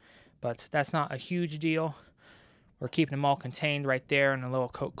 But that's not a huge deal. We're keeping them all contained right there in a little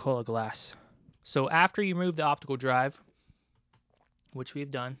Coca-Cola glass. So after you remove the optical drive, which we've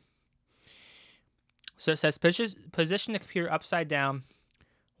done, so it says position the computer upside down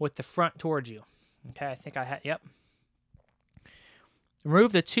with the front towards you. Okay, I think I had, yep.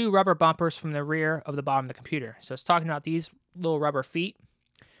 Remove the 2 rubber bumpers from the rear of the bottom of the computer. So it's talking about these little rubber feet.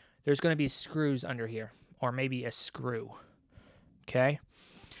 There's going to be screws under here, or maybe a screw. Okay.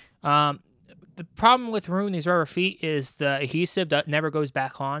 The problem with removing these rubber feet is the adhesive that never goes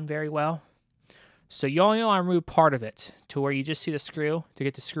back on very well. So you only want to remove part of it to where you just see the screw to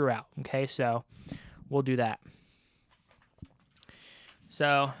get the screw out. Okay, so we'll do that.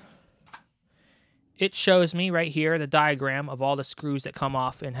 So it shows me right here the diagram of all the screws that come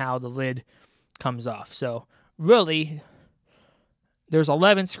off and how the lid comes off. So really, there's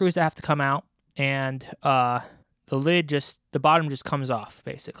 11 screws that have to come out, and the bottom just comes off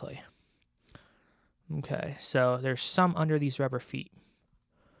basically. Okay, so there's some under these rubber feet.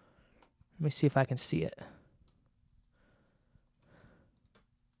 Let me see if I can see it.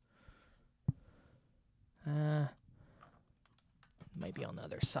 Might be on the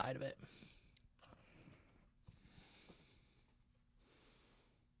other side of it.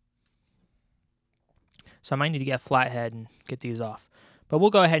 So I might need to get a flathead and get these off. But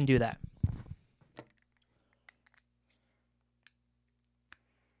we'll go ahead and do that.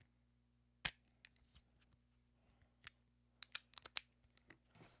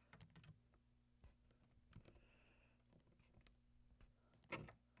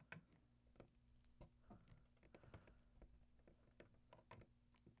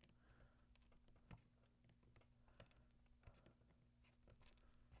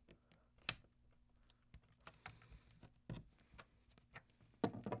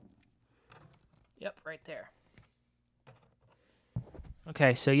 Yep, right there.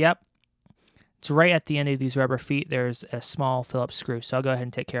 Okay, so yep. It's right at the end of these rubber feet. There's a small Phillips screw, so I'll go ahead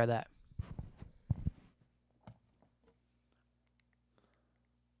and take care of that.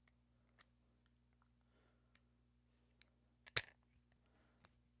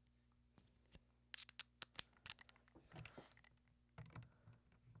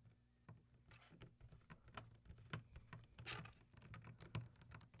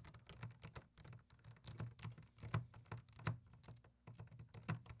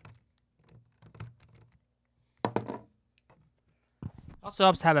 Also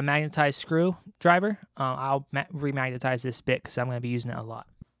helps to have a magnetized screwdriver. I'll remagnetize this bit because I'm going to be using it a lot.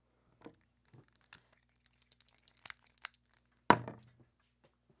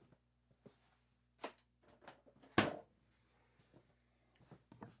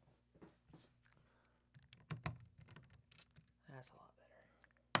 That's a lot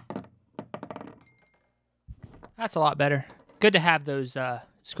better. That's a lot better. Good to have those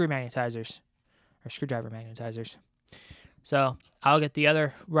screw magnetizers, or screwdriver magnetizers. So I'll get the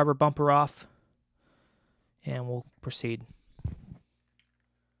other rubber bumper off, and we'll proceed.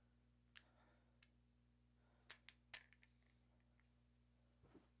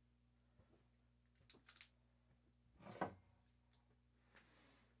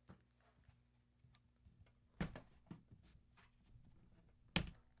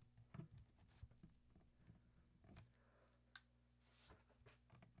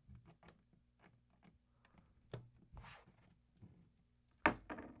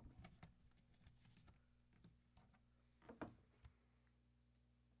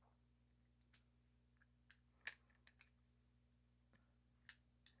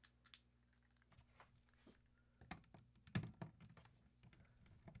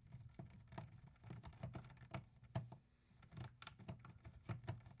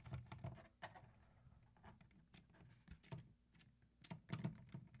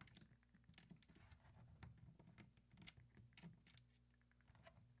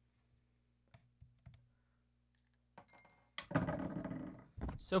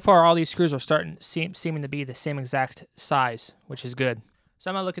 So far, all these screws are seeming to be the same exact size, which is good.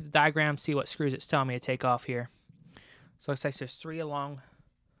 So I'm going to look at the diagram, see what screws it's telling me to take off here. So it looks like there's 3 along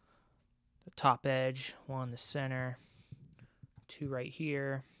the top edge, 1 in the center, 2 right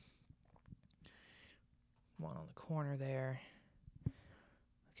here, 1 on the corner there.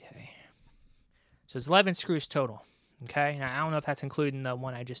 Okay. So it's 11 screws total. Okay. Now I don't know if that's including the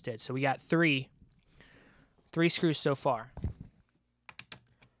one I just did. So we got 3 screws so far.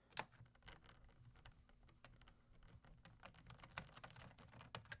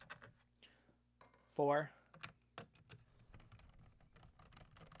 4.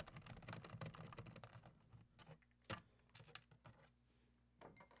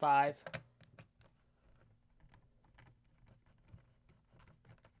 5.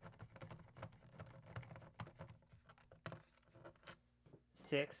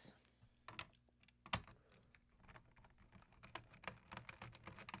 6.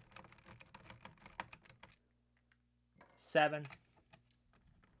 7.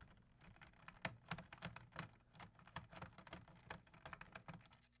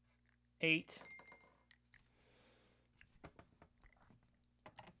 8.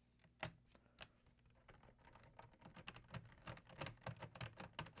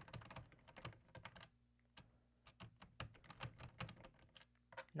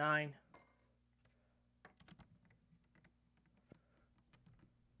 9.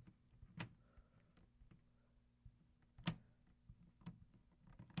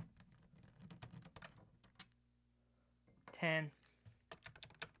 10.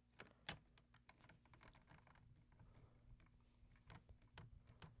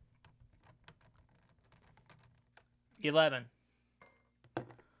 11.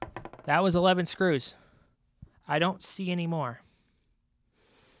 That was 11 screws. I don't see any more.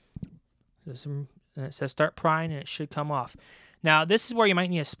 And it says start prying, and it should come off. Now, this is where you might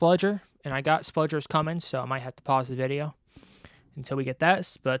need a spludger, and I got spludgers coming, so I might have to pause the video until we get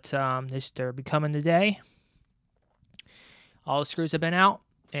that. But they'll be coming today. All the screws have been out,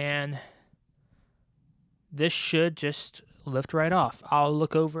 and this should just lift right off. I'll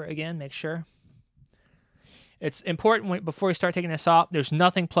look over it again, make sure. It's important before you start taking this off, there's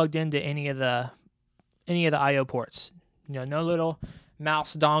nothing plugged into any of the I/O ports. You know, no little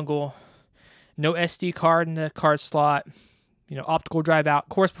mouse dongle, no SD card in the card slot. You know, optical drive out. Of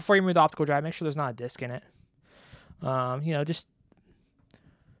course, before you remove the optical drive, make sure there's not a disc in it. You know, just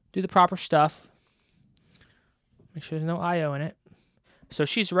do the proper stuff. Make sure there's no I/O in it. So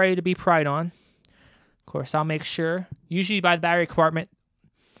she's ready to be pried on. Of course, I'll make sure. Usually by the battery compartment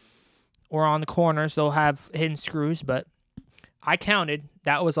or on the corners, they'll have hidden screws, but I counted.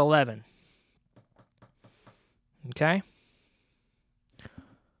 That was 11. Okay?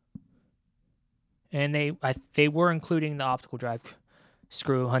 And they were including the optical drive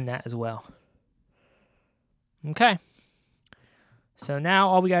screw on that as well. Okay. So now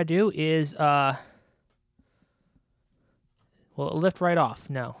all we got to do is will it lift right off?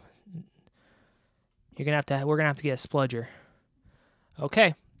 No. We're gonna have to get a spludger.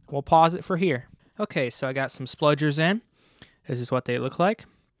 Okay, we'll pause it for here. Okay, so I got some spludgers in. This is what they look like.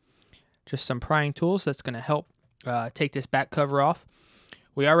 Just some prying tools that's gonna help take this back cover off.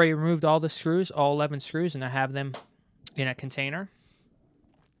 We already removed all the screws, all 11 screws, and I have them in a container.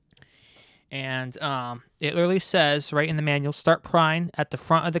 And it literally says right in the manual, start prying at the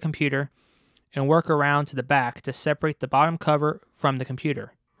front of the computer and work around to the back to separate the bottom cover from the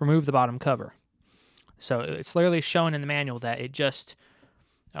computer. Remove the bottom cover. So it's literally shown in the manual that it just,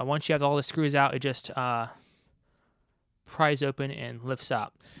 once you have all the screws out, it just pries open and lifts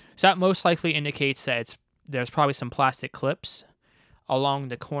up. So that most likely indicates that there's probably some plastic clips along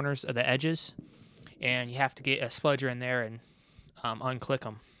the corners of the edges, and you have to get a spludger in there and unclick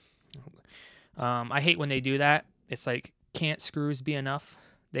them. I hate when they do that. It's like, can't screws be enough?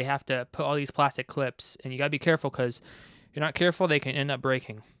 They have to put all these plastic clips, and you got to be careful because if you're not careful, they can end up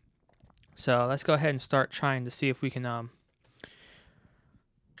breaking. So let's go ahead and start trying to see if we can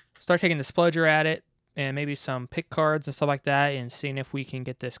start taking the spludger at it and maybe some pick cards and stuff like that and seeing if we can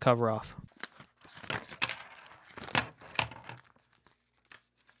get this cover off.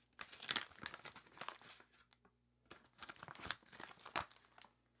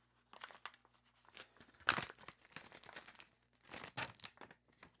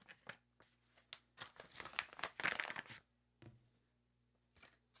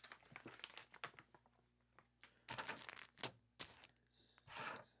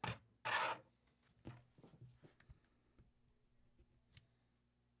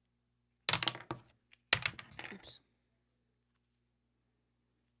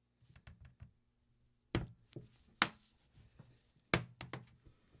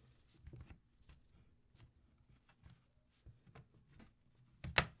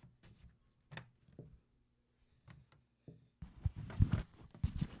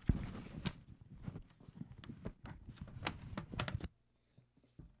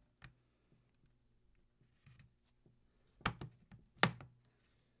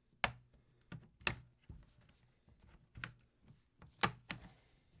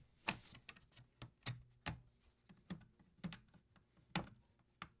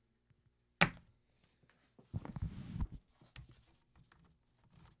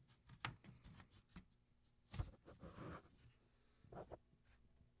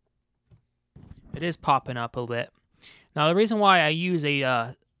 It is popping up a bit. Now the reason why I use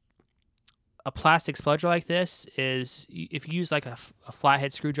a plastic spludger like this is if you use like a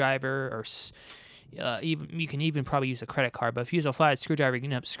flathead screwdriver, or even you can even probably use a credit card, but if you use a flathead screwdriver, you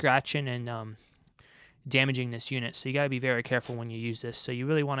can end up scratching and damaging this unit. So you got to be very careful when you use this. So you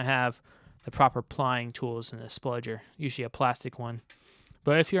really want to have the proper plying tools in a spludger, usually a plastic one.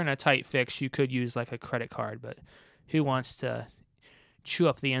 But if you're in a tight fix, you could use like a credit card, but who wants to chew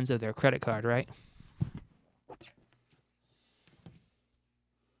up the ends of their credit card, right?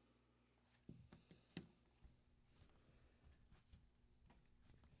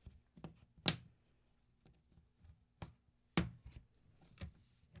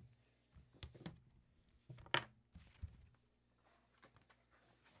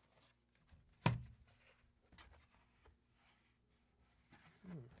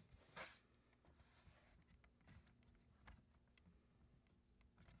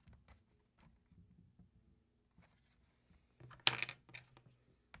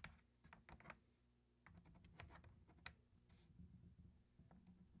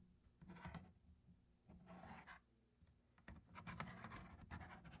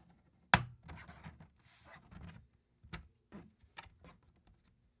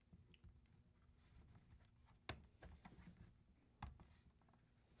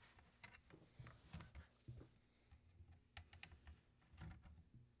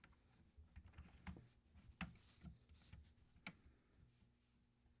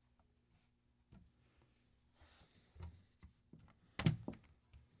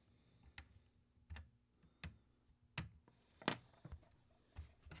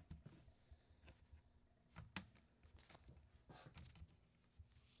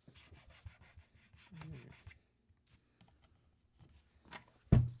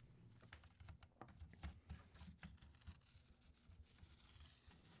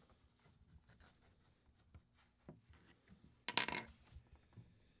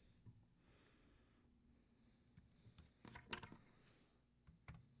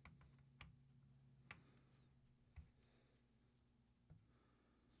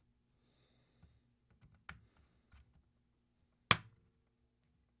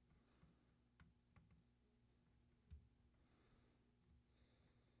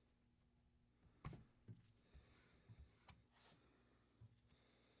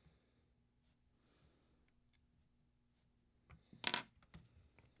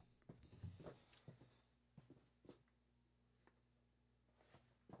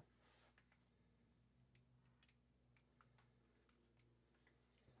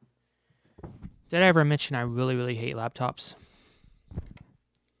 Did I ever mention I really, really hate laptops?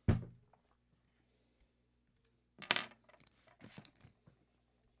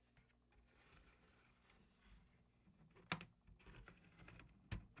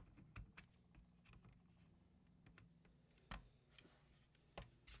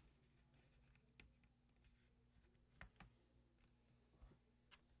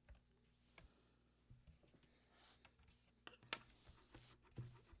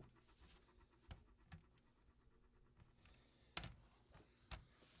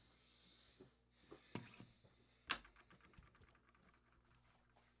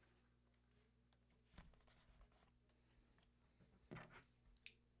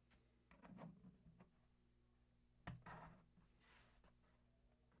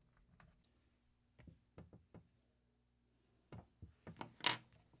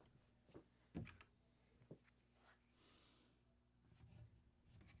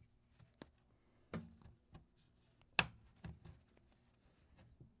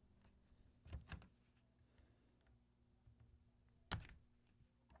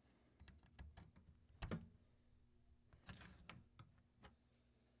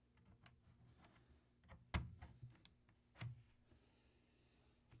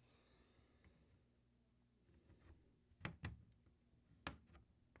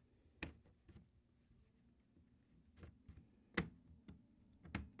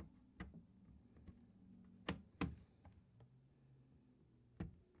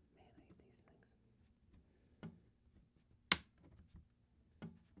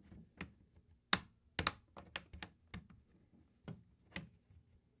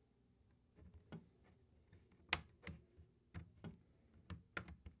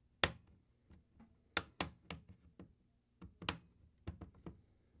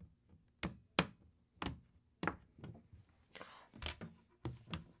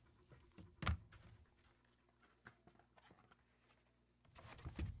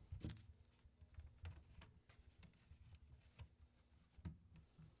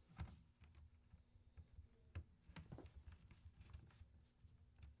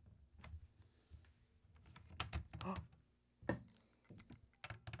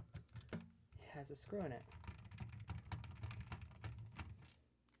 has a screw in it.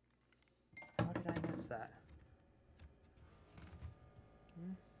 How did I miss that?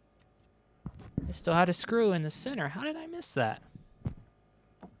 It still had a screw in the center. How did I miss that?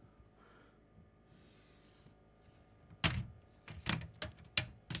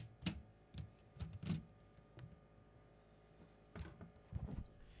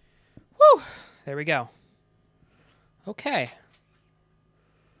 Woo! There we go. Okay.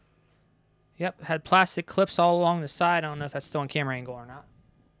 Yep, had plastic clips all along the side. I don't know if that's still in camera angle or not.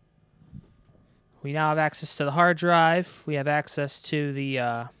 We now have access to the hard drive. We have access to the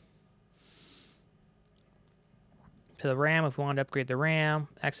RAM if we want to upgrade the RAM.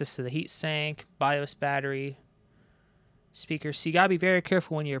 Access to the heatsink, BIOS battery, speakers. So you gotta be very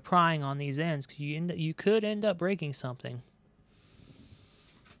careful when you're prying on these ends because you could end up breaking something.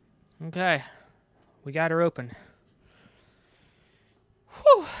 Okay, we got her open.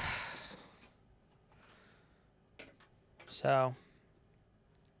 Whew. So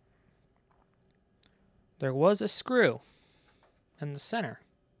there was a screw in the center.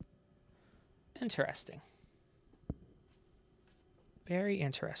 Interesting. Very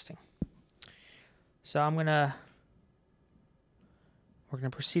interesting. So we're gonna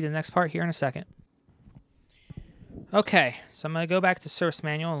proceed to the next part here in a second. Okay, so I'm gonna go back to the service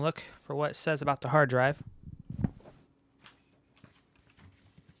manual and look for what it says about the hard drive.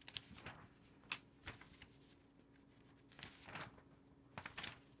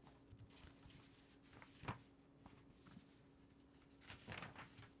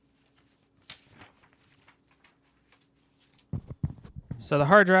 So the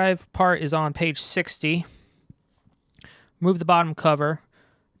hard drive part is on page 60. Remove the bottom cover.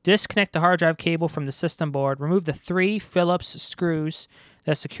 Disconnect the hard drive cable from the system board. Remove the 3 Phillips screws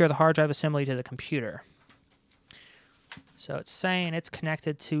that secure the hard drive assembly to the computer. So it's saying it's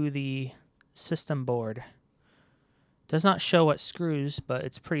connected to the system board. Does not show what screws, but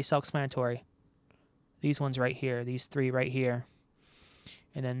it's pretty self-explanatory. These ones right here, these 3 right here.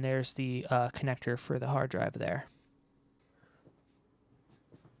 And then there's the connector for the hard drive there.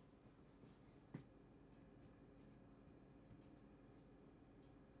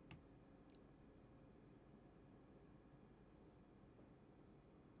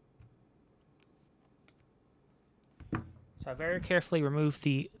 So I very carefully removed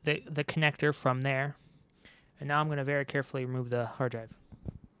the connector from there. And now I'm going to very carefully remove the hard drive.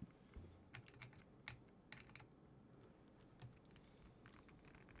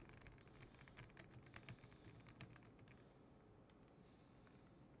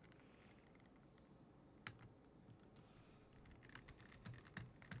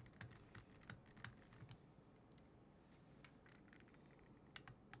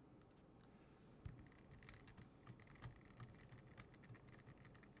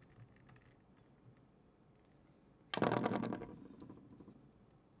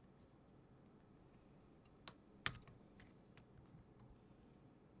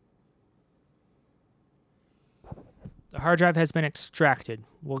 The hard drive has been extracted.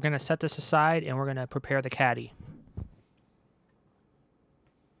 We're going to set this aside and we're going to prepare the caddy.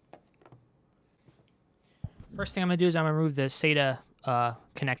 First thing I'm going to do is I'm going to remove the SATA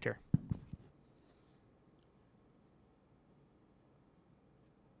connector.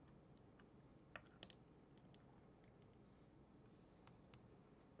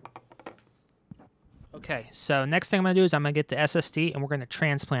 Okay, so next thing I'm going to do is I'm going to get the SSD and we're going to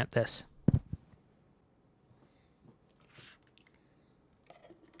transplant this.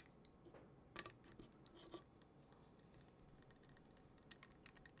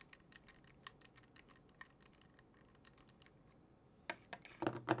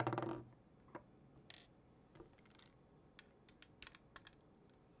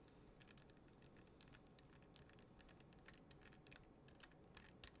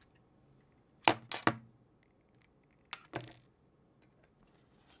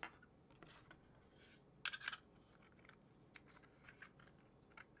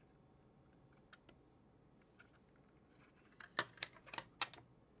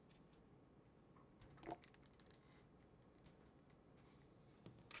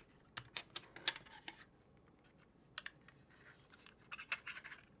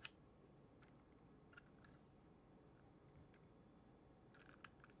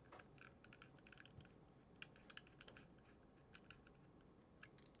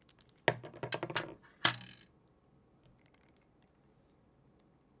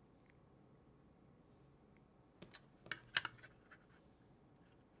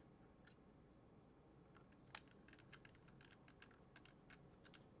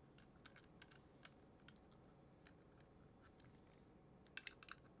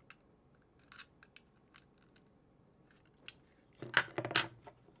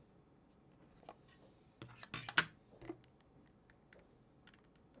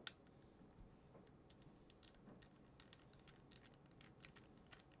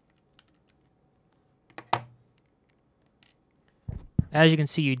 As you can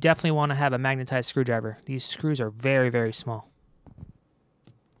see, you definitely want to have a magnetized screwdriver. These screws are very, very small.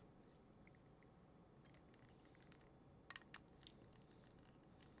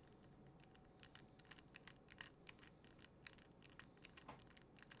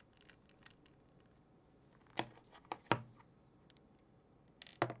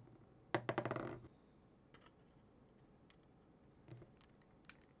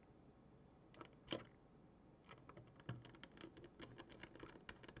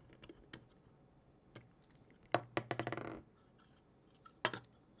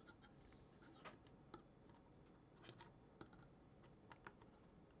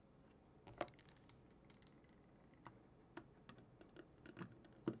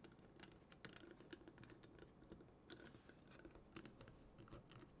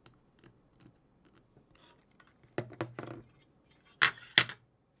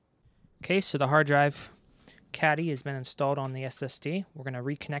 Okay, so the hard drive caddy has been installed on the SSD. We're going to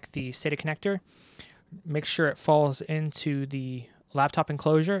reconnect the SATA connector, make sure it falls into the laptop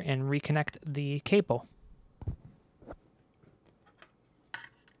enclosure, and reconnect the cable.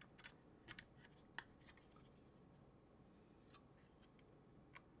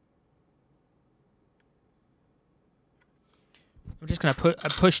 I'm just going to I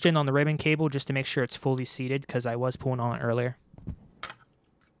pushed in on the ribbon cable just to make sure it's fully seated because I was pulling on it earlier.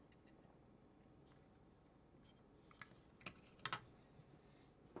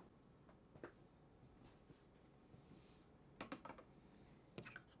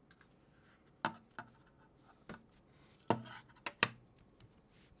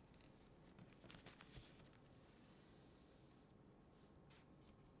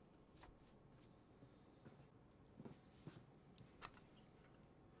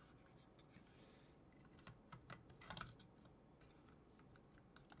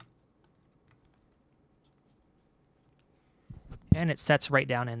 And it sets right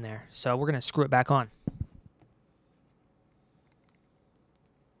down in there. So we're going to screw it back on.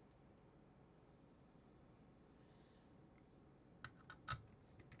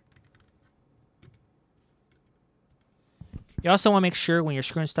 You also want to make sure when you're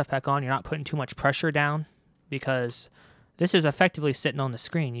screwing stuff back on, you're not putting too much pressure down because this is effectively sitting on the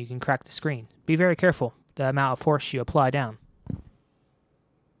screen. You can crack the screen. Be very careful the amount of force you apply down.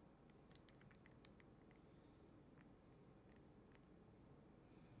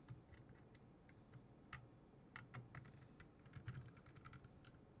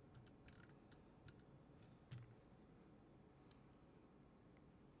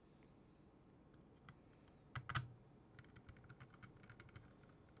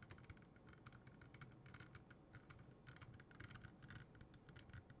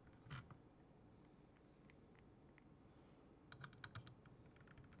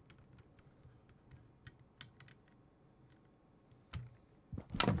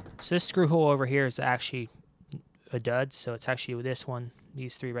 So this screw hole over here is actually a dud, so it's actually this one,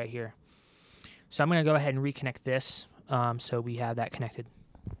 these three right here. So I'm going to go ahead and reconnect this so we have that connected.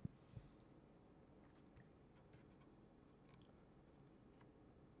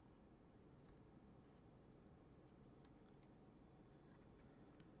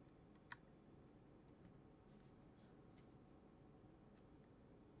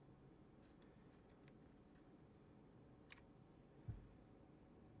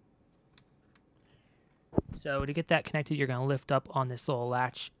 So to get that connected, you're going to lift up on this little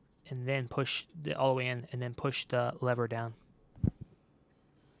latch and then push all the way in and then push the lever down.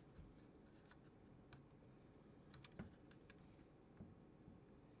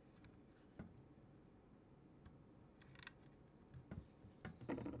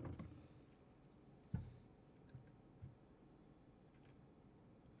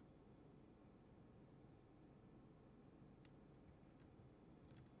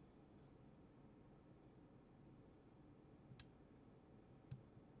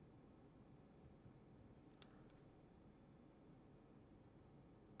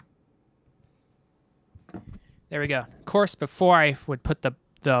 There we go. Of course, before I would put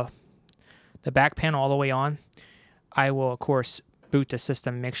the back panel all the way on, I will, of course, boot the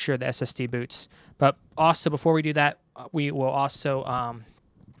system, make sure the SSD boots. But also, before we do that, we will also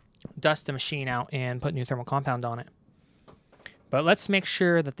dust the machine out and put new thermal compound on it. But let's make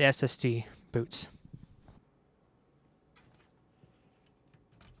sure that the SSD boots.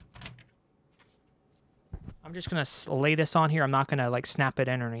 I'm just going to lay this on here. I'm not going to like snap it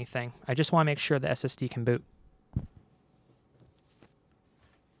in or anything. I just want to make sure the SSD can boot.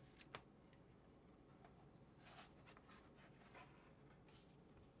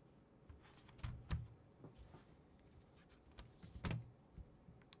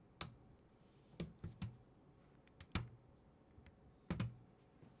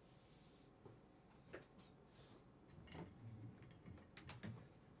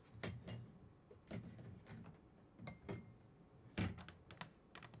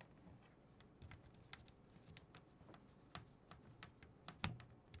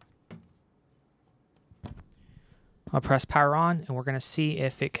 I'll press power on, and we're going to see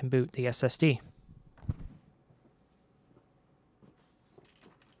if it can boot the SSD.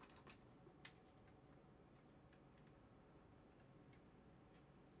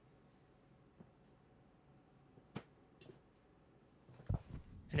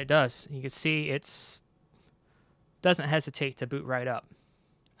 And it does. You can see it's doesn't hesitate to boot right up.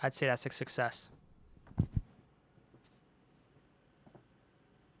 I'd say that's a success.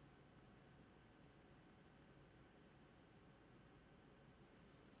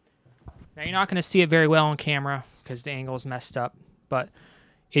 Now you're not going to see it very well on camera because the angle is messed up, but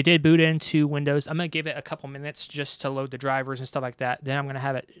it did boot into Windows. I'm going to give it a couple minutes just to load the drivers and stuff like that. Then I'm going to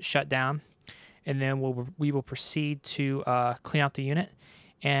have it shut down, and then we will proceed to clean out the unit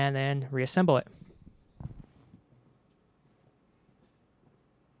and then reassemble it.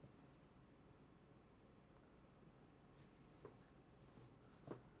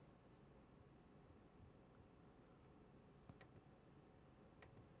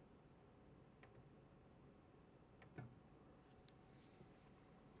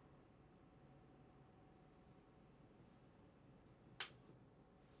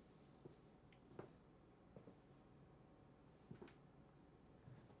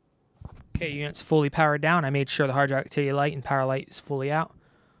 Okay, unit's fully powered down. I made sure the hard drive activity light and power light is fully out.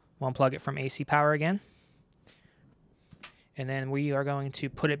 We'll unplug it from AC power again. And then we are going to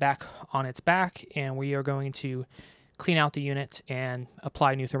put it back on its back, and we are going to clean out the unit and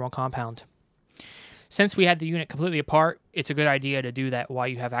apply new thermal compound. Since we had the unit completely apart, it's a good idea to do that while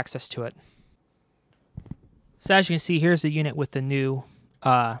you have access to it. So as you can see, here's the unit with the new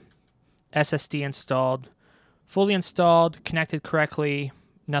SSD installed, fully installed, connected correctly.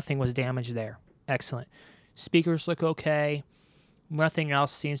 Nothing was damaged there. Excellent. Speakers look okay. Nothing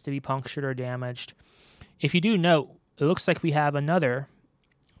else seems to be punctured or damaged. If you do note, it looks like we have another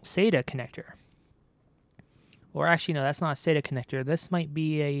SATA connector. Or actually, no, that's not a SATA connector. This might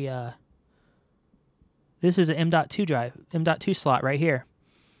be a... this is an M.2 drive, M.2 slot right here.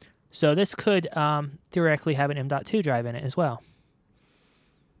 So this could theoretically have an M.2 drive in it as well.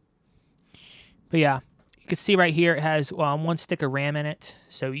 But yeah. You can see right here it has one stick of RAM in it,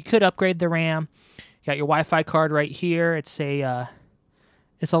 so you could upgrade the RAM. You got your Wi-Fi card right here. It's a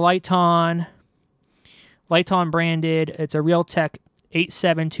Lighton branded. It's a Realtek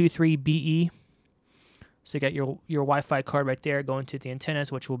 8723BE. So you got your Wi-Fi card right there going to the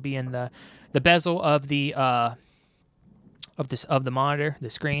antennas, which will be in the bezel of the monitor, the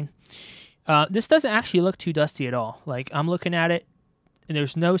screen. This doesn't actually look too dusty at all. Like, I'm looking at it, and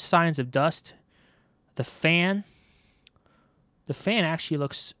there's no signs of dust. The fan actually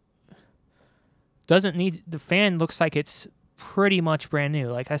looks, the fan looks like it's pretty much brand new.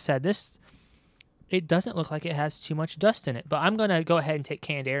 Like I said, it doesn't look like it has too much dust in it, but I'm going to go ahead and take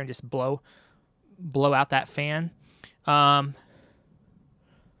canned air and just blow out that fan. And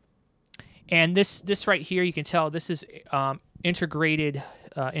this right here, you can tell this is integrated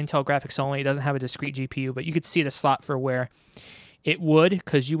Intel graphics only. It doesn't have a discrete GPU, but you could see the slot for where it would,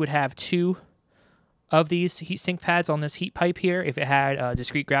 because you would have two of these heatsink pads on this heat pipe here if it had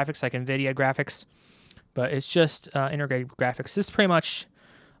discrete graphics like NVIDIA graphics, but it's just integrated graphics. This is pretty much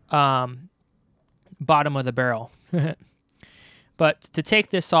bottom of the barrel. But to take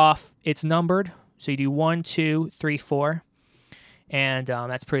this off, it's numbered, so you do 1, 2, 3, 4, and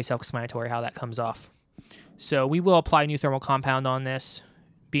that's pretty self-explanatory how that comes off. So we will apply new thermal compound on this,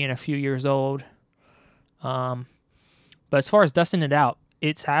 being a few years old. But as far as dusting it out,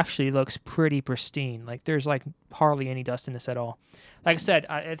 it actually looks pretty pristine. Like, there's like hardly any dust in this at all. Like I said,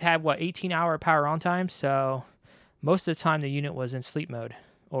 it had 18-hour power on time, so most of the time the unit was in sleep mode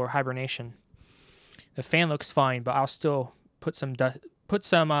or hibernation. The fan looks fine, but I'll still put some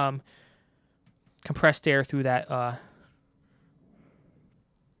compressed air through that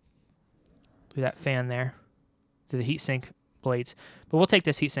fan there, through the heatsink blades. But we'll take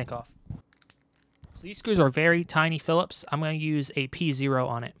this heatsink off. So these screws are very tiny Phillips. I'm going to use a P0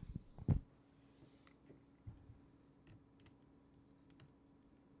 on it.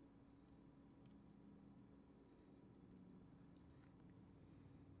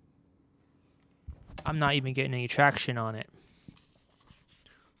 I'm not even getting any traction on it.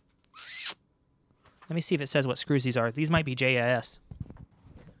 Let me see if it says what screws these are. These might be JIS.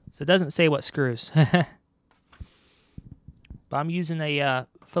 So it doesn't say what screws. But I'm using a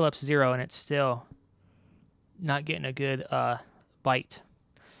Phillips 0, and it's still not getting a good bite.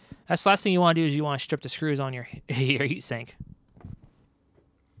 That's the last thing you want to do is you want to strip the screws on your heatsink.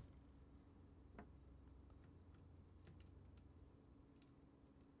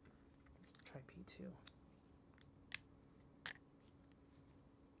 Let's try P2.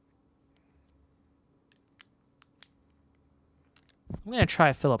 I'm going to try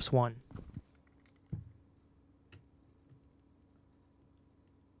a Phillips one.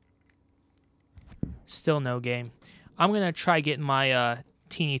 Still no game. I'm going to try getting my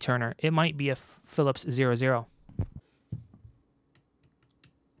teeny turner. It might be a Phillips 00.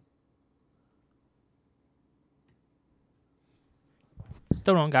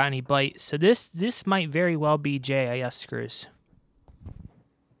 Still don't got any bite. So this might very well be JIS screws.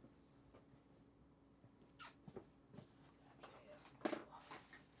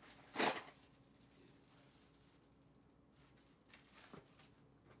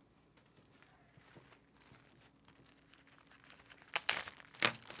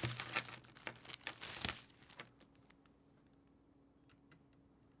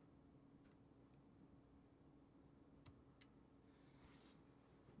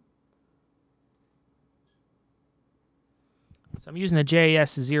 So I'm using a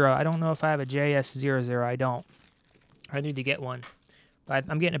JS 0. I don't know if I have a JS 00. I don't. I need to get one. But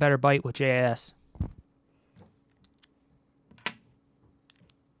I'm getting a better bite with JS.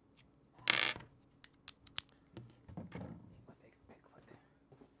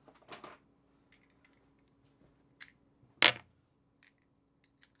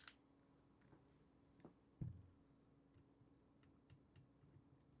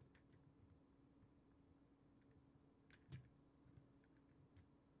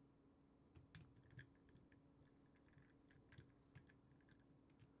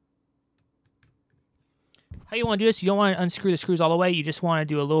 How you want to do this, you don't want to unscrew the screws all the way. You just want to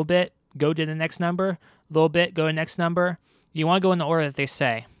do a little bit, go to the next number, a little bit, go to the next number. You want to go in the order that they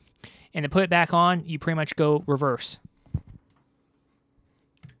say. And to put it back on, you pretty much go reverse.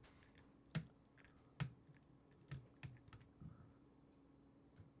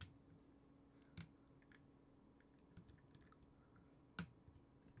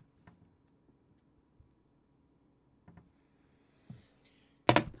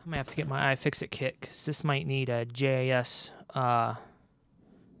 I'm going to have to get my iFixit kit because this might need a JAS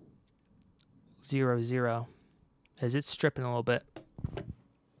 00 as it's stripping a little bit.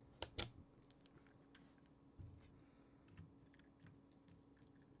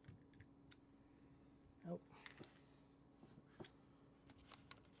 Nope.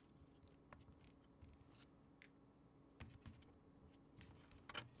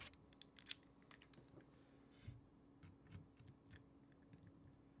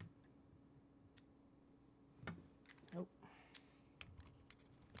 Nope.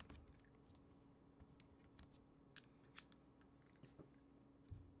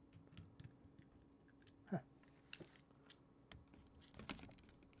 Huh.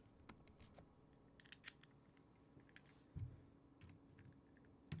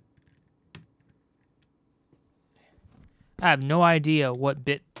 I have no idea what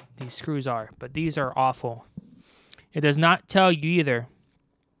bit these screws are, but these are awful. It does not tell you either.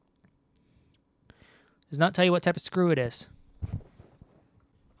 It does not tell you what type of screw it is.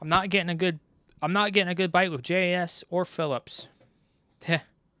 I'm not getting a good bite with JS or Phillips.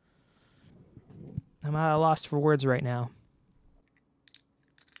 I'm at a loss for words right now.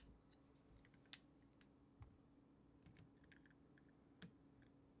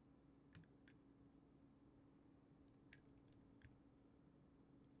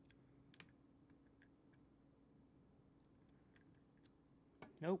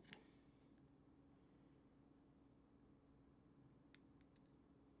 Nope.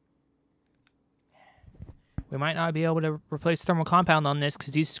 We might not be able to replace thermal compound on this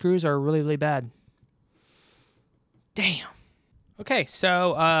because these screws are really, really bad. Damn. Okay,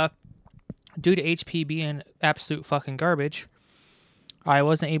 so due to HP being absolute fucking garbage, I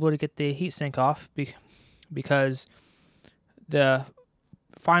wasn't able to get the heatsink off because the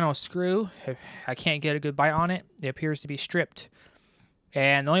final screw, I can't get a good bite on it. It appears to be stripped.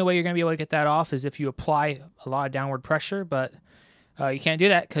 And the only way you're going to be able to get that off is if you apply a lot of downward pressure, but you can't do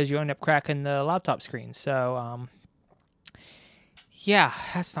that because you end up cracking the laptop screen. So, yeah,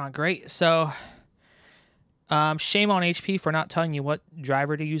 that's not great. So, shame on HP for not telling you what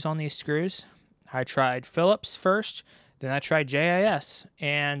driver to use on these screws. I tried Phillips first, then I tried JIS,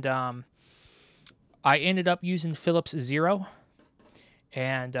 and I ended up using Phillips 0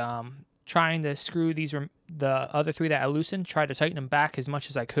 and trying to screw these, the other three that I loosened, tried to tighten them back as much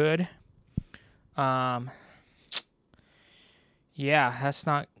as I could. Yeah, that's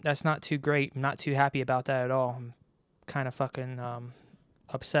not too great. I'm not too happy about that at all. I'm kind of fucking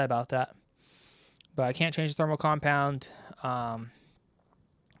upset about that. But I can't change the thermal compound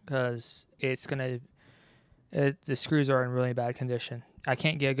because it's gonna. The screws are in really bad condition. I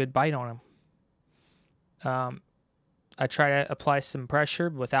can't get a good bite on them. I try to apply some pressure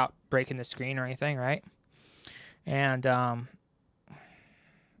without breaking the screen or anything, right? And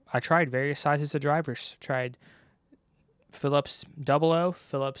I tried various sizes of drivers. Tried Phillips 00,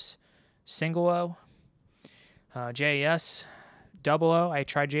 Phillips single O, JAS 00. I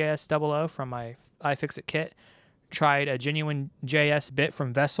tried JAS 00 from my iFixit kit. Tried a genuine JS bit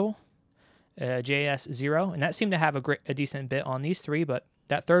from Vessel, JS 0, and that seemed to have a decent bit on these three, but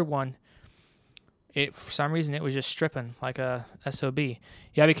that third one, for some reason, it was just stripping like a SOB. You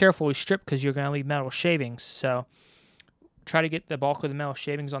gotta be careful with strip because you're gonna leave metal shavings. So try to get the bulk of the metal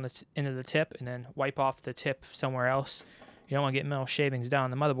shavings on the end of the tip, and then wipe off the tip somewhere else. You don't want to get metal shavings down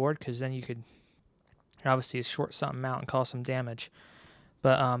on the motherboard because then you could obviously short something out and cause some damage.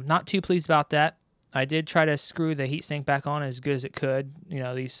 But not too pleased about that. I did try to screw the heatsink back on as good as it could. You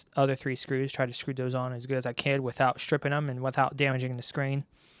know, these other 3 screws, tried to screw those on as good as I could without stripping them and without damaging the screen.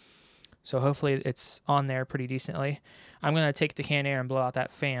 So hopefully it's on there pretty decently. I'm going to take the can of air and blow out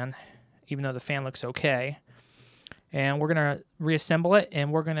that fan, even though the fan looks okay. And we're going to reassemble it,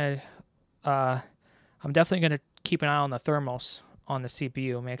 and we're going to, I'm definitely going to keep an eye on the thermals on the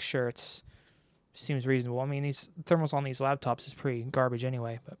CPU, make sure it seems reasonable. I mean, these thermals on these laptops is pretty garbage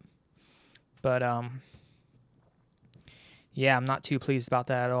anyway, but yeah, I'm not too pleased about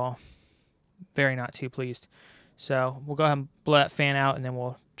that at all. Very not too pleased. So we'll go ahead and blow that fan out, and then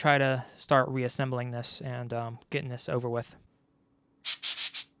we'll try to start reassembling this and getting this over with.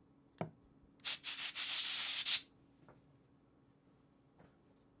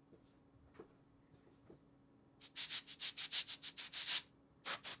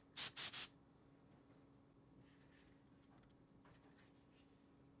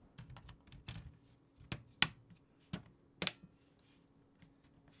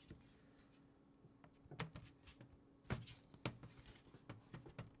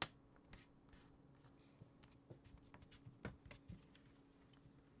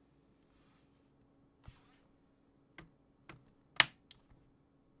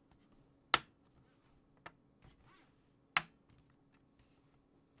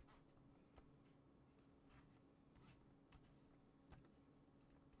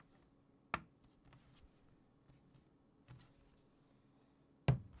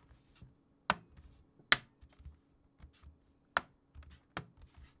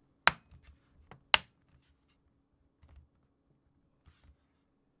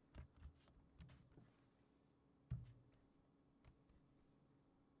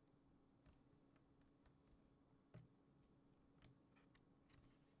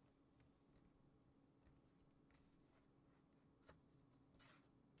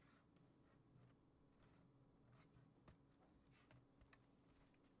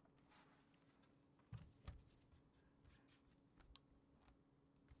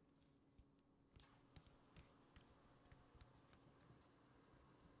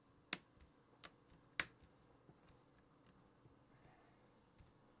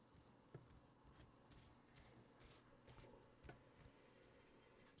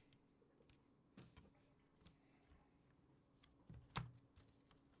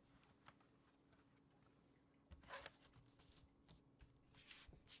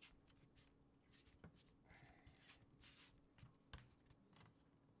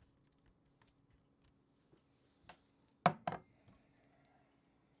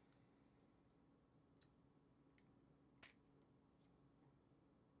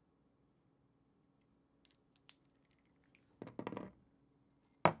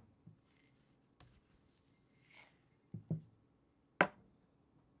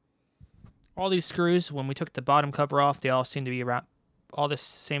 All these screws, when we took the bottom cover off, they all seem to be around,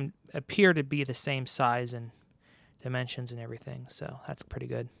 appear to be the same size and dimensions and everything. So that's pretty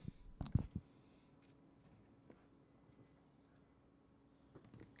good.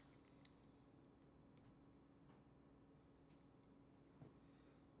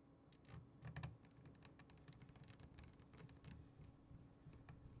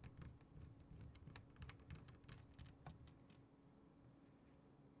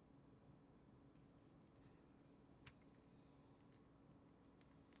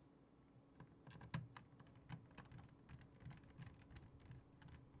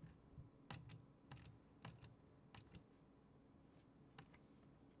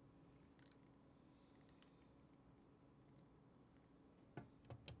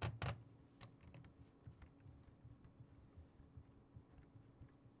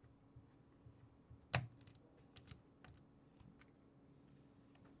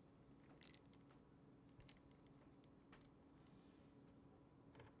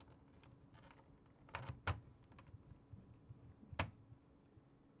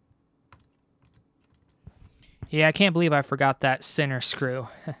 Yeah, I can't believe I forgot that center screw.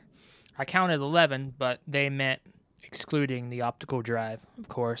 I counted 11, but they meant excluding the optical drive, of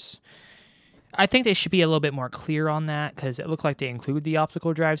course. I think they should be a little bit more clear on that because it looked like they include the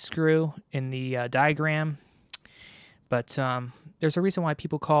optical drive screw in the diagram. But there's a reason why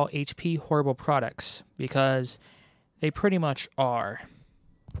people call HP horrible products, because they pretty much are.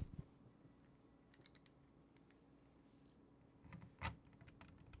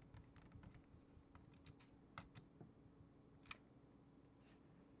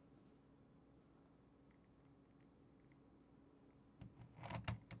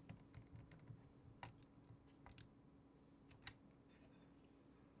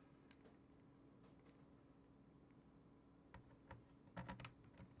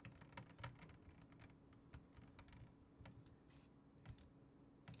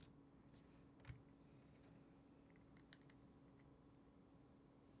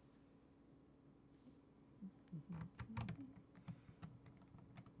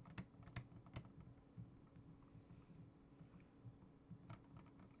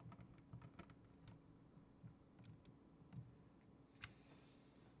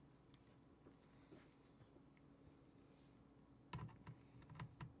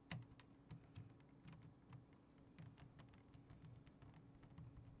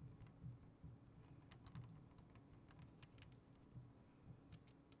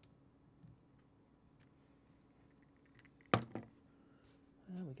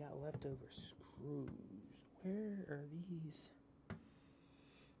 We got leftover screws. Where are these?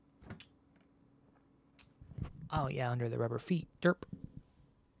 Oh, yeah, under the rubber feet. Derp.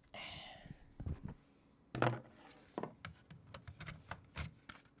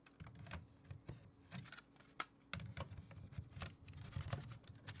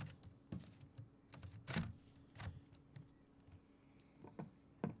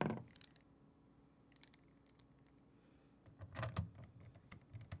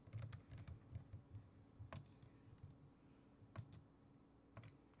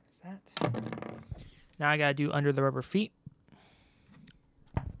 That. Now I gotta do under the rubber feet.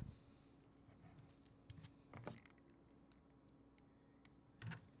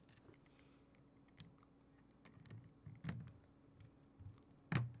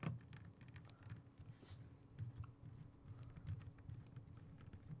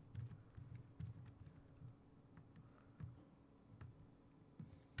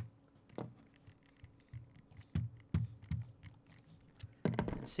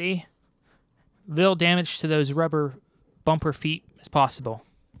 See? Little damage to those rubber bumper feet as possible.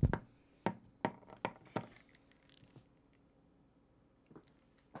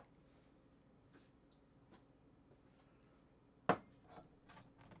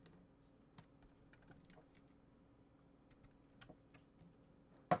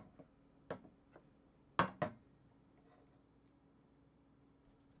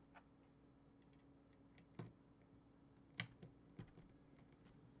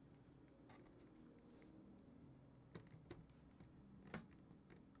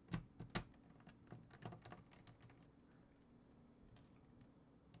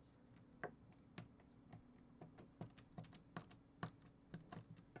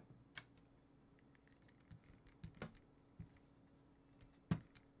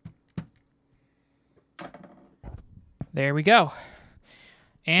 There we go.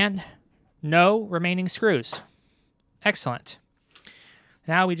 And no remaining screws. Excellent.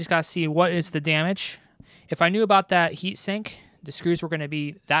 Now we just got to see what is the damage. If I knew about that heatsink, the screws were going to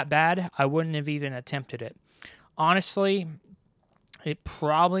be that bad, I wouldn't have even attempted it. Honestly, it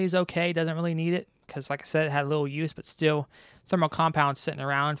probably is okay. Doesn't really need it because, like I said, it had a little use, but still, thermal compounds sitting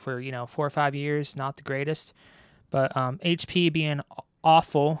around for 4 or 5 years, not the greatest. But HP being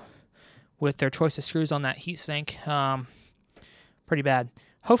awful with their choice of screws on that heatsink, pretty bad.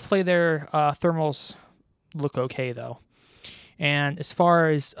 Hopefully their thermals look okay though. And as far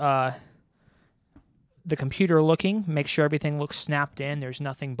as the computer looking, make sure everything looks snapped in. There's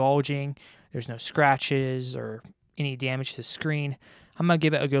nothing bulging. There's no scratches or any damage to the screen. I'm going to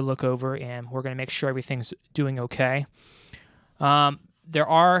give it a good look over, and we're going to make sure everything's doing okay. There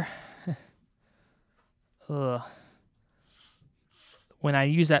are... when I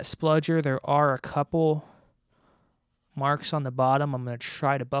use that spludger, there are a couple marks on the bottom. I'm going to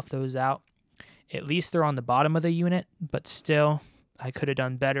try to buff those out. At least they're on the bottom of the unit, but still, I could have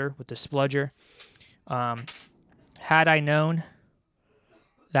done better with the spludger. Had I known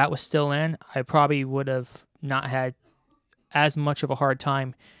that was still in, I probably would have not had as much of a hard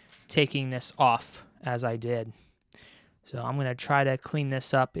time taking this off as I did. So I'm going to try to clean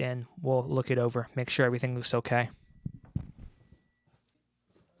this up, and we'll look it over, make sure everything looks okay.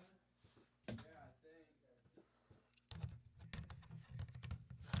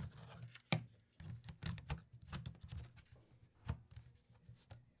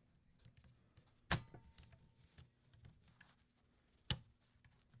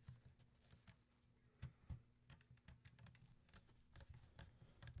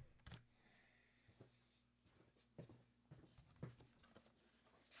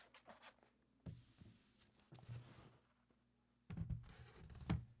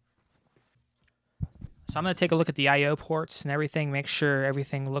 So I'm going to take a look at the I/O ports and everything, make sure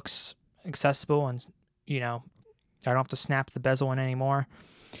everything looks accessible and, I don't have to snap the bezel in anymore.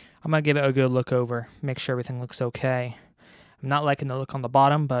 I'm going to give it a good look over, make sure everything looks okay. I'm not liking the look on the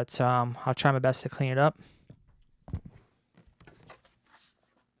bottom, but I'll try my best to clean it up.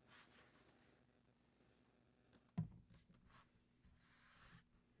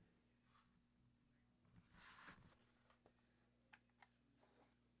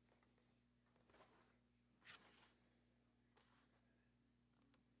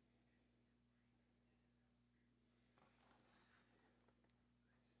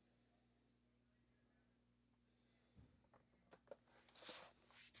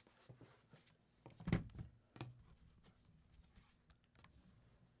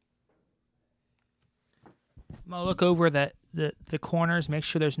 I'm going to look over the corners, make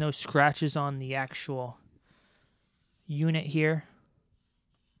sure there's no scratches on the actual unit here.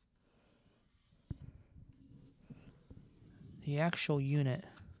 The actual unit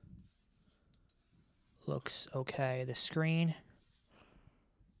looks okay. The screen's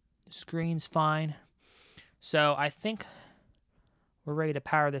fine. So I think we're ready to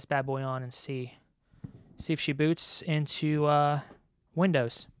power this bad boy on and see if she boots into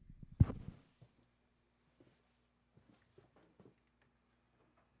Windows.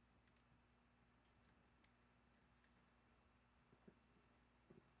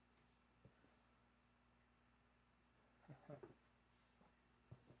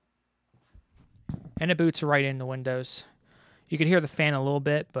 And it boots right into Windows. You can hear the fan a little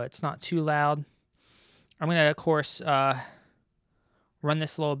bit, but it's not too loud. I'm going to, of course, run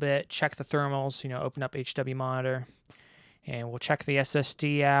this a little bit, check the thermals, open up HW monitor, and we'll check the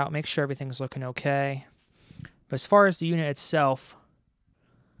SSD out, make sure everything's looking okay. But as far as the unit itself,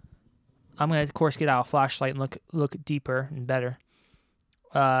 I'm going to, of course, get out a flashlight and look deeper and better.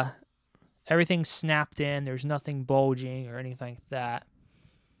 Everything's snapped in. There's nothing bulging or anything like that.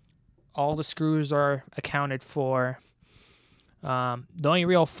 All the screws are accounted for. The only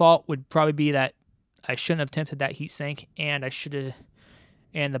real fault would probably be that I shouldn't have tempted that heatsink, and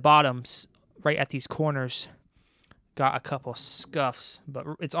and the bottoms right at these corners got a couple scuffs, but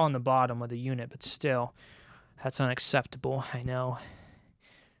it's on the bottom of the unit, but still, that's unacceptable, I know.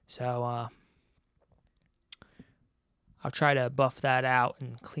 So, I'll try to buff that out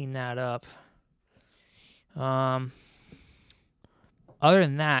and clean that up. Other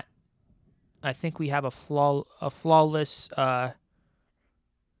than that, I think we have a flawless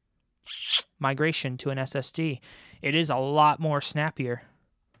migration to an SSD. It is a lot more snappier.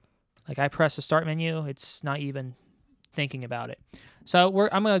 Like, I press the start menu, it's not even thinking about it. So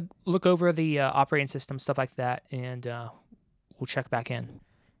I'm going to look over the operating system, stuff like that, and we'll check back in.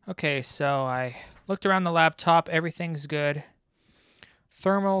 Okay, so I looked around the laptop. Everything's good.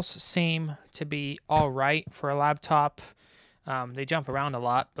 Thermals seem to be all right for a laptop. They jump around a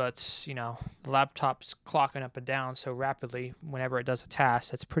lot, but, the laptop's clocking up and down so rapidly whenever it does a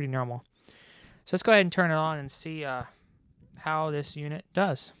task. That's pretty normal. So let's go ahead and turn it on and see how this unit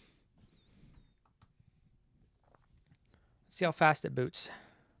does. Let's see how fast it boots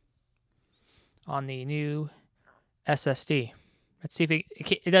on the new SSD. Let's see if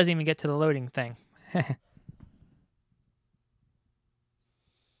it doesn't even get to the loading thing.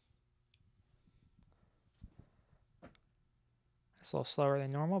 It's a little slower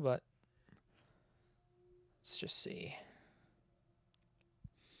than normal, but let's just see.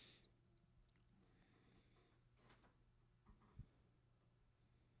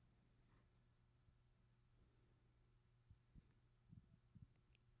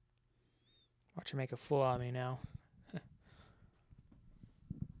 Watch her make a fool out of me now.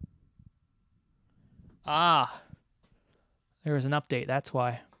 Ah, there was an update, that's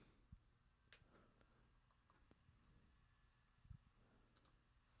why.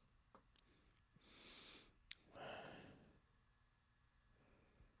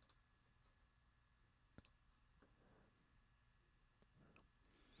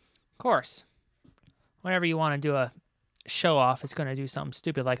 Of course, whenever you want to do a show off, it's going to do something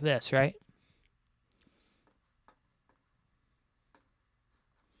stupid like this, right?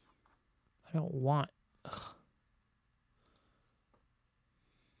 I don't want... Ugh.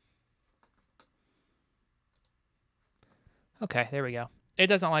 Okay, there we go. It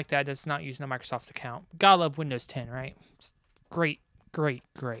doesn't like that. It does not use no Microsoft account. Gotta love Windows 10, right? It's great, great,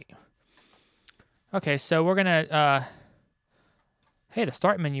 great. Okay, so we're going to... hey, the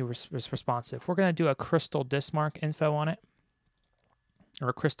start menu was responsive. We're going to do a crystal disk mark info on it. Or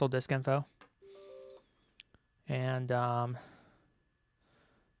a crystal disk info. And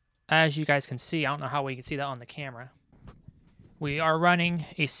as you guys can see, I don't know how we can see that on the camera. We are running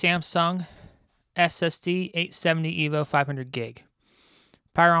a Samsung SSD 870 EVO 500 gig.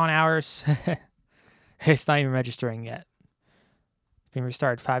 Power on hours, it's not even registering yet. Been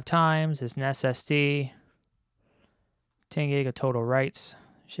restarted 5 times. It's an SSD. 10 gig of total writes.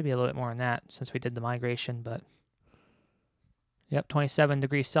 Should be a little bit more than that since we did the migration, but yep, 27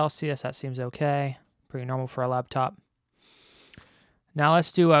 degrees Celsius. That seems okay. Pretty normal for a laptop. Now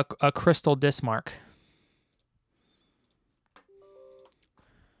let's do a crystal disk mark.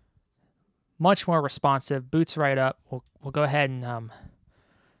 Much more responsive. Boots right up. We'll go ahead and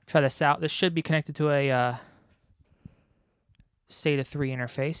try this out. This should be connected to a SATA 3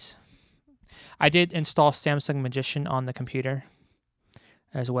 interface. I did install Samsung Magician on the computer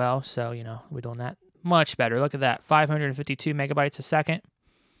as well, so, you know, we're doing that much better. Look at that, 552 megabytes a second.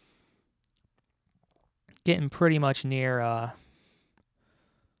 Getting pretty much near,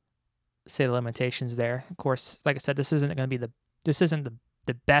 say, the limitations there. Of course, like I said, this isn't going to be the best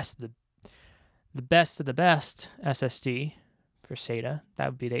of the best SSD for SATA. That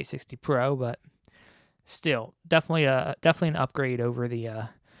would be the 860 Pro, but still, definitely an upgrade over the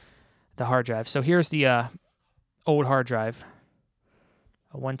hard drive. So here's the old hard drive,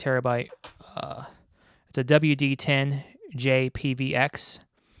 a 1 terabyte. It's a WD10J-PVX.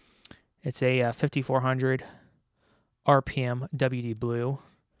 It's a 5400 RPM WD Blue,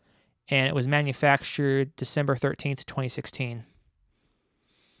 and it was manufactured December 13th, 2016.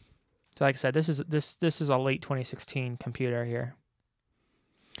 So like I said, this is a late 2016 computer here.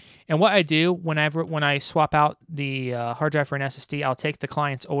 And what I do when I swap out the hard drive for an SSD, I'll take the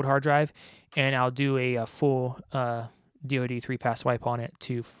client's old hard drive and I'll do a full DoD 3-pass wipe on it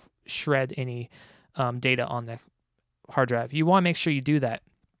to shred any data on the hard drive. You want to make sure you do that.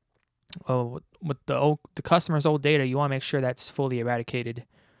 With the customer's old data, you want to make sure that's fully eradicated.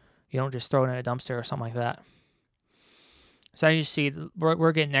 You don't just throw it in a dumpster or something like that. So as you see,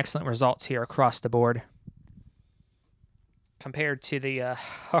 we're getting excellent results here across the board compared to the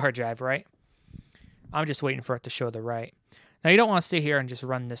hard drive, right? I'm just waiting for it to show the write. Now, you don't want to sit here and just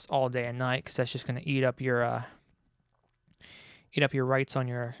run this all day and night because that's just going to eat up your writes on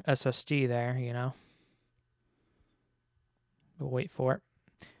your SSD there, you know. We'll wait for it.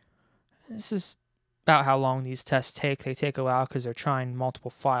 This is about how long these tests take. They take a while because they're trying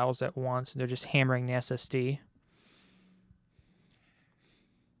multiple files at once. They're just hammering the SSD.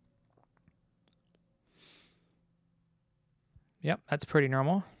 Yep, that's pretty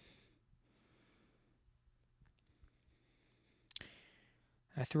normal.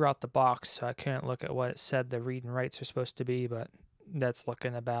 I threw out the box, so I couldn't look at what it said the read and writes are supposed to be, but that's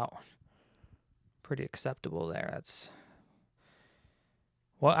looking about pretty acceptable there. That's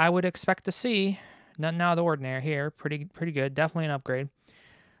what I would expect to see. Nothing out of the ordinary here. Pretty good. Definitely an upgrade.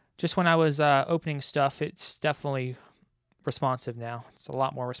 Just when I was opening stuff, it's definitely responsive now. It's a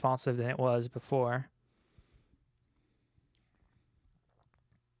lot more responsive than it was before.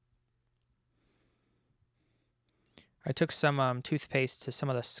 I took some toothpaste to some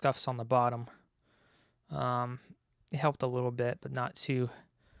of the scuffs on the bottom. It helped a little bit, but not too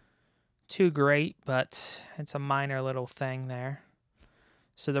great, but it's a minor little thing there.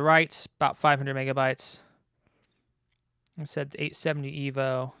 So the write's about 500 megabytes. I said the 870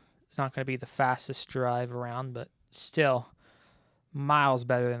 EVO is not going to be the fastest drive around, but still miles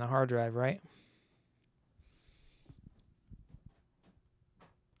better than the hard drive, right?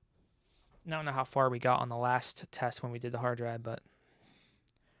 I don't know how far we got on the last test when we did the hard drive, but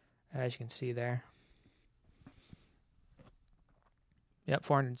as you can see there. Yep,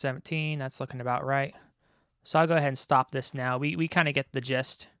 417, that's looking about right. So I'll go ahead and stop this now. We kind of get the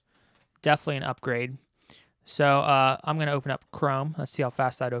gist. Definitely an upgrade. So I'm going to open up Chrome. Let's see how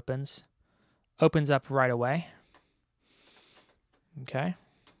fast that opens. Opens up right away. Okay.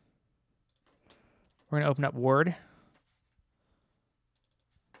 We're going to open up Word.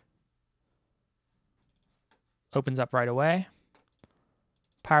 Opens up right away.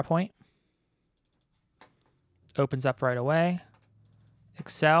 PowerPoint. Opens up right away.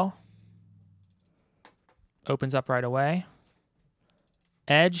 Excel. Opens up right away.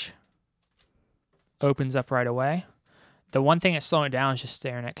 Edge. Opens up right away. The one thing that's slowing it down is just the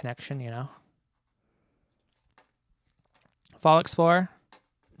internet connection, you know. File Explorer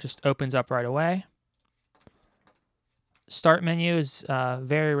just opens up right away. Start menu is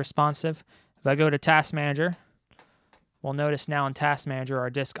very responsive. If I go to Task Manager, we'll notice now in Task Manager our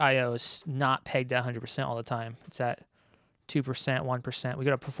disk I/O is not pegged at 100% all the time. It's at 2%, 1%. We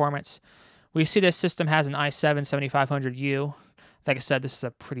go to Performance. We see this system has an i7-7500U. Like I said, this is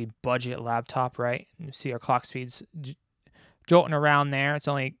a pretty budget laptop, right? You see our clock speeds jolting around there. It's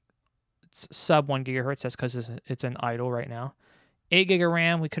sub 1 gigahertz. That's because it's an idle right now. 8 gig of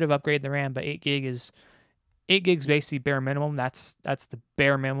RAM. We could have upgraded the RAM, but 8 gigs basically bare minimum. That's the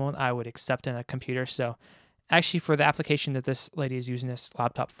bare minimum I would accept in a computer. So actually, for the application that this lady is using this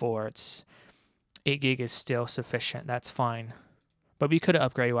laptop for, it's 8 gig is still sufficient. That's fine. But we could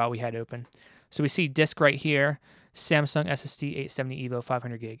have upgraded while we had open. So we see disk right here, Samsung SSD 870 EVO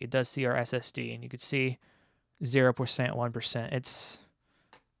 500 gig. It does see our SSD, and you could see 0%, 1%. It's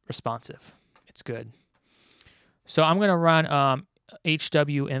responsive. It's good. So I'm going to run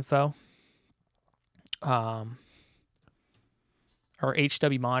HW info, or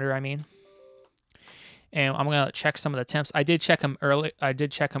HW monitor, I mean. And I'm going to check some of the temps. I did check them earlier,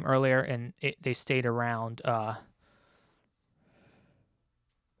 and they stayed around about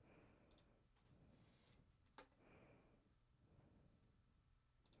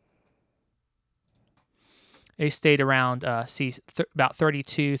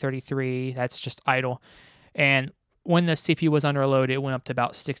 32, 33. That's just idle. And when the CPU was under load, it went up to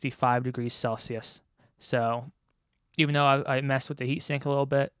about 65 degrees Celsius. So even though I messed with the heatsink a little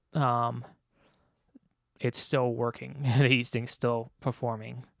bit, it's still working. The heatsink's still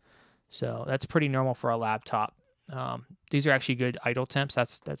performing. So that's pretty normal for a laptop. These are actually good idle temps.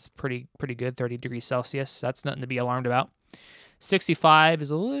 That's pretty good, 30 degrees Celsius. That's nothing to be alarmed about. 65 is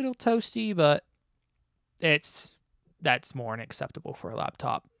a little toasty, but that's more than acceptable for a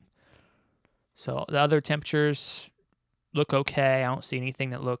laptop. So the other temperatures look okay. I don't see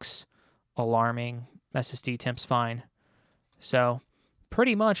anything that looks alarming. SSD temp's fine. So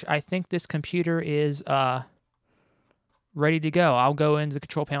pretty much, I think this computer is ready to go. I'll go into the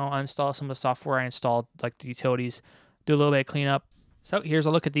control panel, uninstall some of the software I installed, like the utilities, do a little bit of cleanup. So here's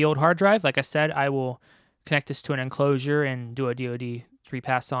a look at the old hard drive. Like I said, I will connect this to an enclosure and do a DoD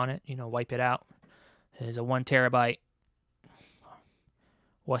 3-pass on it, wipe it out. It is a 1 terabyte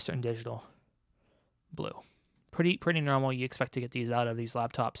Western Digital blue. Pretty normal. You expect to get these out of these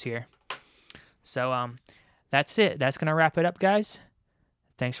laptops here. So that's it. That's going to wrap it up, guys.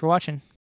 Thanks for watching.